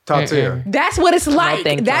 Top tier. That's what it's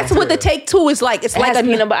like. That's what the Take Two is like. It's like a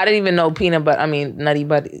peanut butter. I didn't even know peanut butter. I mean, Nutty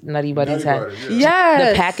Buddies had. Yeah.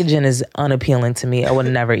 The packaging is unappealing to me. I would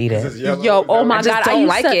never eat it. Yo, oh my God, I don't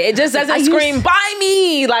like it. It just doesn't scream, buy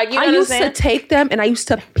me. Like, you know what I'm saying? I used to take them and I used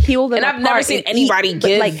to peel them apart. And I've never seen anybody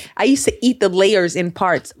give. Like, I used to eat the layers in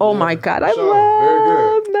parts. Oh my God, I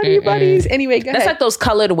love Nutty Buddies. Anyway, go ahead. That's like those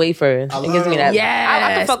colored wafers. It gives me that. Yeah.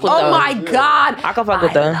 I can fuck with those. Oh my God. I can fuck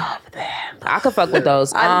with them. I love them. I can fuck with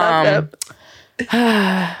those. I love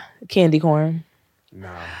them. Candy corn.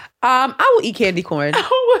 Nah. I will eat candy corn. I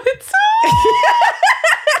would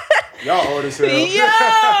too. Y'all old as hell. Yo, it's not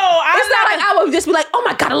like I would just be like, oh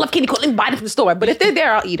my God, I love candy corn. Let me buy them from the store. But if they're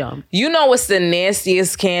there, I'll eat them. You know what's the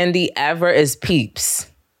nastiest candy ever is Peeps.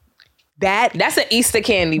 That's an Easter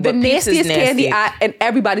candy, but the Peeps nastiest is nasty. candy, and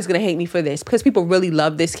everybody's gonna hate me for this because people really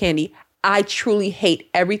love this candy. I truly hate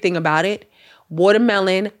everything about it.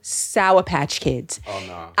 Watermelon Sour Patch Kids. Oh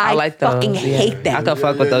no. I like fucking those. hate them. I can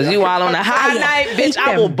fuck with those. You all on a high night, bitch.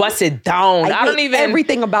 I will bust it down. I don't even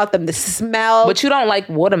everything about them. The smell. But you don't like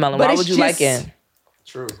watermelon. Why would you like it?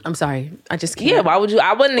 True. I'm sorry. I just can't. Yeah, why would you?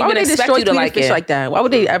 I wouldn't even expect you to like fish it like that. Why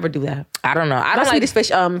would they ever do that? I don't know. I don't like Swedish Fish.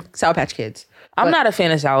 Sour Patch Kids. I'm not a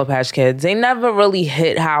fan of Sour Patch Kids. They never really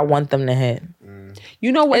hit how I want them to hit.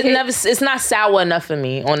 You know what? It's not sour enough for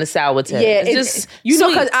me on the sour tip. Yeah, it's just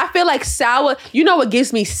because I feel like sour. You know what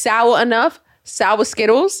gives me sour enough? Sour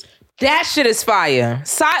Skittles. That shit is fire.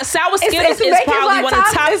 Sour Skittles is probably one of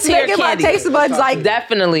the top tier candy. My taste buds like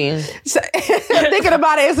definitely. Thinking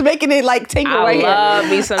about it, it's making it like tingle right here. I love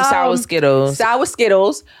me some sour Skittles. Sour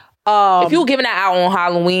Skittles. If you were giving that out on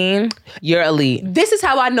Halloween, you're elite. This is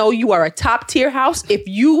how I know you are a top tier house if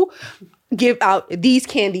you give out these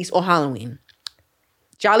candies on Halloween.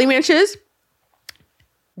 Jolly Ranchers.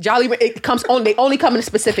 It comes on. They only come in a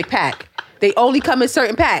specific pack. They only come in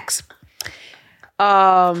certain packs.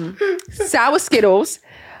 Sour Skittles,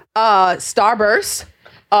 Starburst,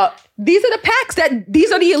 These are the packs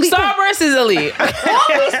these are the elite. Starburst is elite. All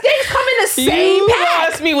these things come in the same pack.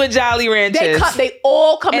 Lost me with Jolly Ranchers. They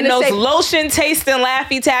all come in the same. And those lotion tasting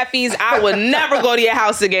Laffy Taffies, I would never go to your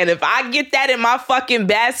house again. If I get that in my fucking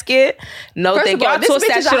basket, no thank you. I'll toss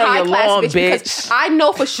that shit on your lawn, bitch. I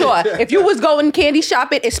know for sure, if you was going candy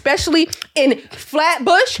shopping, especially in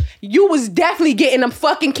Flatbush, you was definitely getting them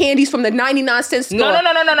fucking candies from the 99-cent store. No.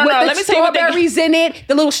 Let me tell you what strawberries in it,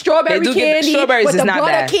 the little strawberry candy. Strawberries with is the not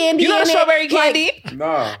butter bad. candy. You know the strawberry candy? No.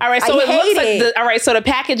 All right, so the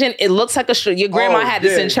packaging, it looks like your grandma had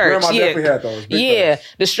this in church. Grandma definitely had those.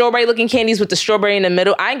 The strawberry looking candies with the strawberry in the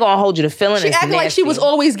middle. I ain't gonna hold you. The feeling She acted like she was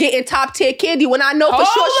always getting top tier candy when I know for sure.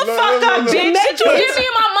 Hold the fuck up, bitch. Did you hear me?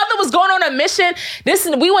 My mother was going on a mission.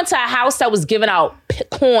 We went to a house that was giving out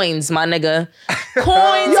coins, my nigga.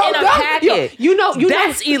 Coins in a packet.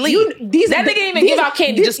 That's elite. That nigga didn't even give out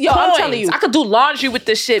candy, just coins. I'm telling you. I could do laundry with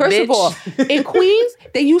this shit, First bitch. of all, in Queens,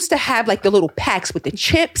 they used to have like the little packs with the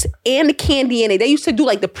chips and the candy in it. They used to do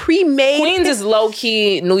like the pre-made. Queens is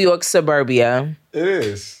low-key New York suburbia. It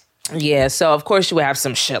is. Yeah, so of course you would have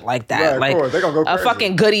some shit like that. Right, like of course. They gonna go crazy. A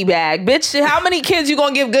fucking goodie bag. Bitch, how many kids you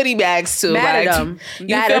gonna give goodie bags to? Mad at them.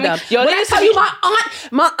 You feel me? Yo, when I tell you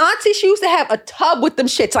my auntie, she used to have a tub with them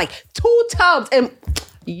shits, like 2 tubs. And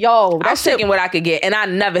yo, I was taking what I could get, and I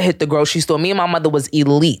never hit the grocery store. Me and my mother was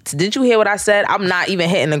elite. Did you hear what I said? I'm not even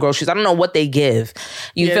hitting the groceries. I don't know what they give.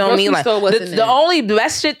 You feel me? Like the only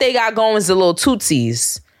best shit they got going is the little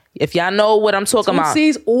Tootsies. If y'all know what I'm talking about,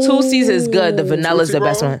 Tootsies is good. The vanilla is the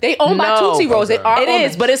best one. They own by Tootsie Rolls. Okay. It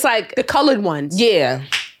is, but it's like the colored ones. Yeah.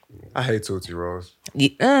 I hate Tootsie Rolls.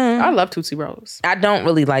 I love Tootsie Rolls. I don't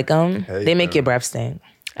really like them. They make your breath stink.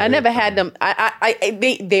 I never had them.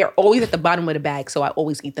 They're always at the bottom of the bag, so I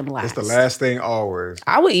always eat them last. It's the last thing always.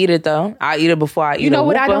 I would eat it though. I eat it before I eat. You know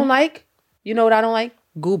what I don't like?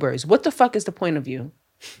 Goobers. What the fuck is the point of you?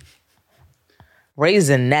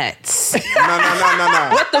 Raisinets. No.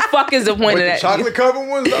 What the fuck is the point of that? Chocolate covered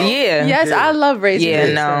ones though? Yeah. Yes, yeah. I love raisins.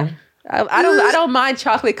 Yeah, no. I don't mind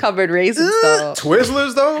chocolate covered raisins though.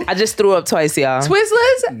 Twizzlers though? I just threw up twice, y'all.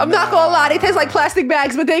 Twizzlers? I'm not gonna lie, they taste like plastic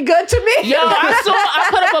bags, but they good to me. Yo, I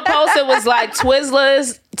put up a post that was like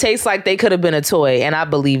Twizzlers taste like they could have been a toy, and I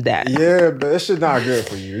believe that. Yeah, but that shit not good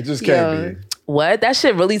for you. It just can't be. What? That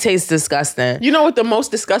shit really tastes disgusting. You know what the most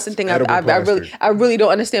disgusting thing I really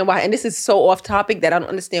don't understand why, and this is so off topic that I don't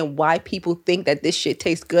understand why people think that this shit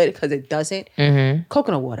tastes good because it doesn't. Mm-hmm.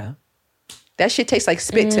 Coconut water. That shit tastes like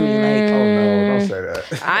spit to me. Like, oh no, don't say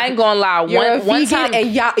that. I ain't gonna lie. You're one time,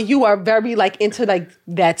 and you are very like into like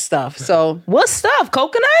that stuff. So what stuff?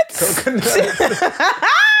 Coconuts?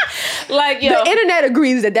 Like, yo, the internet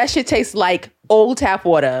agrees that shit tastes like old tap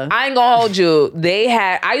water. I ain't gonna hold you.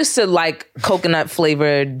 I used to like coconut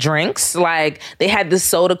flavored drinks. Like they had this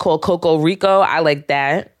soda called Coco Rico. I like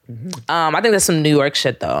that. Mm-hmm. I think that's some New York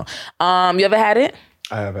shit though. You ever had it?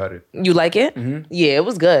 I have had it. You like it? Mm-hmm. Yeah, it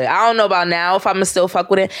was good. I don't know about now if I'm gonna still fuck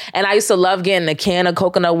with it. And I used to love getting a can of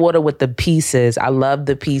coconut water with the pieces. I love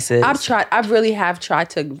the pieces. I really have tried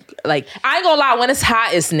to like. I ain't gonna lie. When it's hot,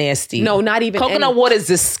 it's nasty. No, not even coconut water is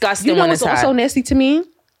disgusting. When it's hot. Also nasty to me.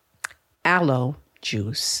 Aloe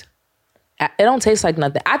juice. It don't taste like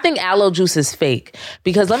nothing. I think aloe juice is fake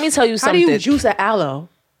because let me tell you something. How do you juice an aloe?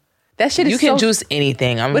 That shit is you can juice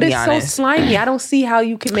anything. I'm gonna be honest. But it's so slimy. I don't see how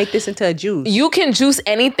you can make this into a juice. You can juice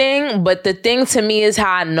anything, but the thing to me is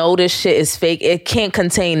how I know this shit is fake. It can't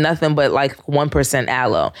contain nothing but like 1%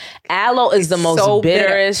 aloe. Aloe is the most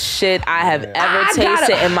bitterest shit I have ever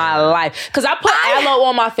tasted in my life. Because I put aloe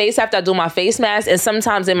on my face after I do my face mask, and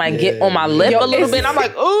sometimes it might get on my lip a little bit. And I'm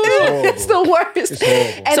like, ooh, it's the worst.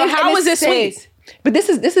 So how is it sweet? But this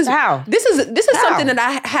is how? This is something that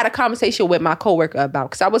I had a conversation with my coworker about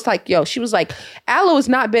because I was like, yo, she was like, aloe is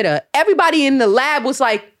not bitter. Everybody in the lab was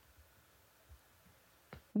like,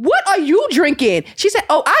 what are you drinking? She said,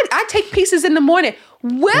 oh, I take pieces in the morning.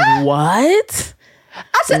 What?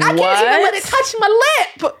 I said, I can't even let it touch my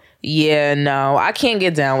lip. Yeah, no, I can't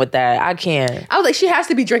get down with that. I can't. I was like, she has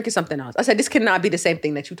to be drinking something else. I said, this cannot be the same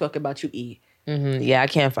thing that you talk about you eat. Mm-hmm. Yeah, I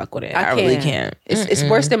can't fuck with it. I really can't. It's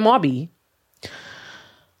worse than Morby.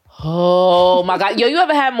 Oh my God. Yo, you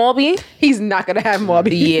ever had Morby? He's not gonna have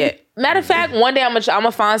Morby. Yeah. Matter of fact, one day I'm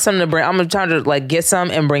gonna find something to bring. I'm gonna try to like get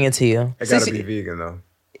some and bring it to you. It gotta be vegan though.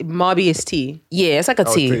 Morby is tea. Yeah, it's like a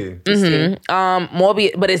tea. Mm-hmm.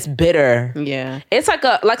 Morby, but it's bitter. Yeah. It's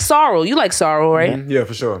like sorrel. You like sorrel, right? Mm-hmm. Yeah,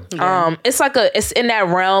 for sure. Yeah. It's in that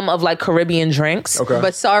realm of like Caribbean drinks. Okay.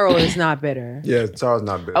 But sorrel is not bitter. Yeah, sorrel's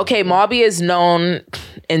not bitter. Okay, Morby is known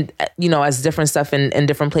as different stuff in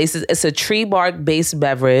different places. It's a tree bark based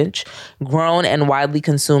beverage grown and widely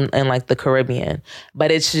consumed in like the Caribbean. But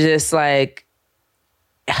it's just like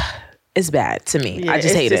it's bad to me. I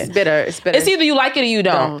just hate it. It's bitter. It's bitter. It's either you like it or you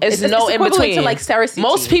don't. It's no in between. To like Sarah C.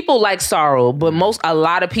 Most people like sorrow, but a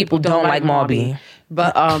lot of people don't like Maubie.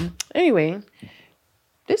 But anyway,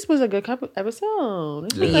 this was a good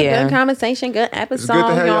episode. This was a good conversation, good episode. It's good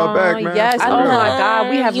to have y'all back, man. Yes. Oh my God,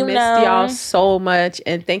 we have missed y'all so much,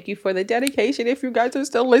 and thank you for the dedication. If you guys are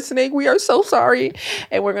still listening, we are so sorry,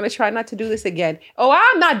 and we're gonna try not to do this again. Oh,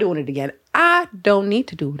 I'm not doing it again. I don't need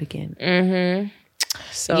to do it again. Mm-hmm.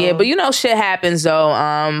 So yeah, but shit happens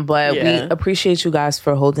though. But we appreciate you guys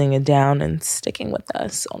for holding it down and sticking with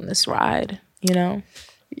us on this ride.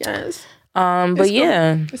 Yes. But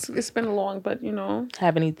it's been long, but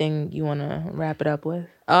have anything you want to wrap it up with?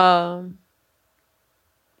 I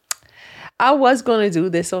was gonna do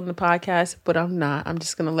this on the podcast, but I'm not. I'm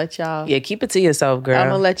just gonna let y'all. Yeah, keep it to yourself, girl. I'm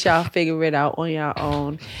gonna let y'all figure it out on your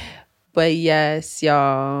own. But yes,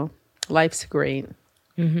 y'all, life's great.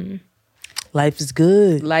 Mm-hmm. Life is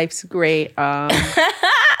good. Life's great.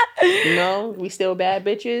 We still bad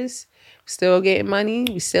bitches. Still getting money.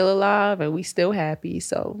 We still alive, and we still happy.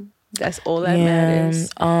 So that's all that matters.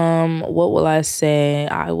 What will I say?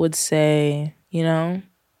 I would say,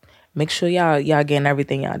 make sure y'all getting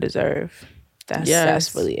everything y'all deserve.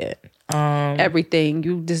 That's really it. Everything.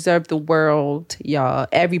 You deserve the world, y'all.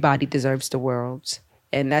 Everybody deserves the world.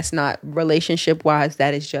 And that's not relationship wise.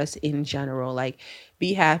 That is just in general. Like,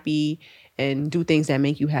 be happy and do things that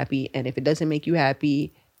make you happy. And if it doesn't make you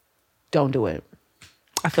happy, don't do it.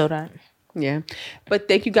 I feel that. Yeah. But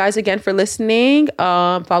thank you guys again for listening.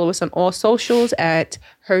 Follow us on all socials at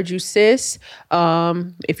Heard You Sis.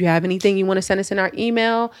 If you have anything you want to send us in our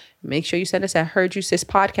email, make sure you send us at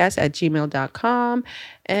heardyousispodcast@gmail.com.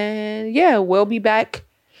 And yeah, we'll be back.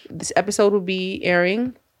 This episode will be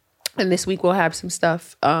airing. And this week we'll have some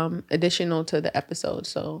stuff additional to the episode.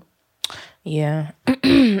 So yeah.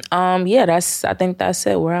 I think that's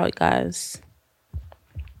it. We're out, guys.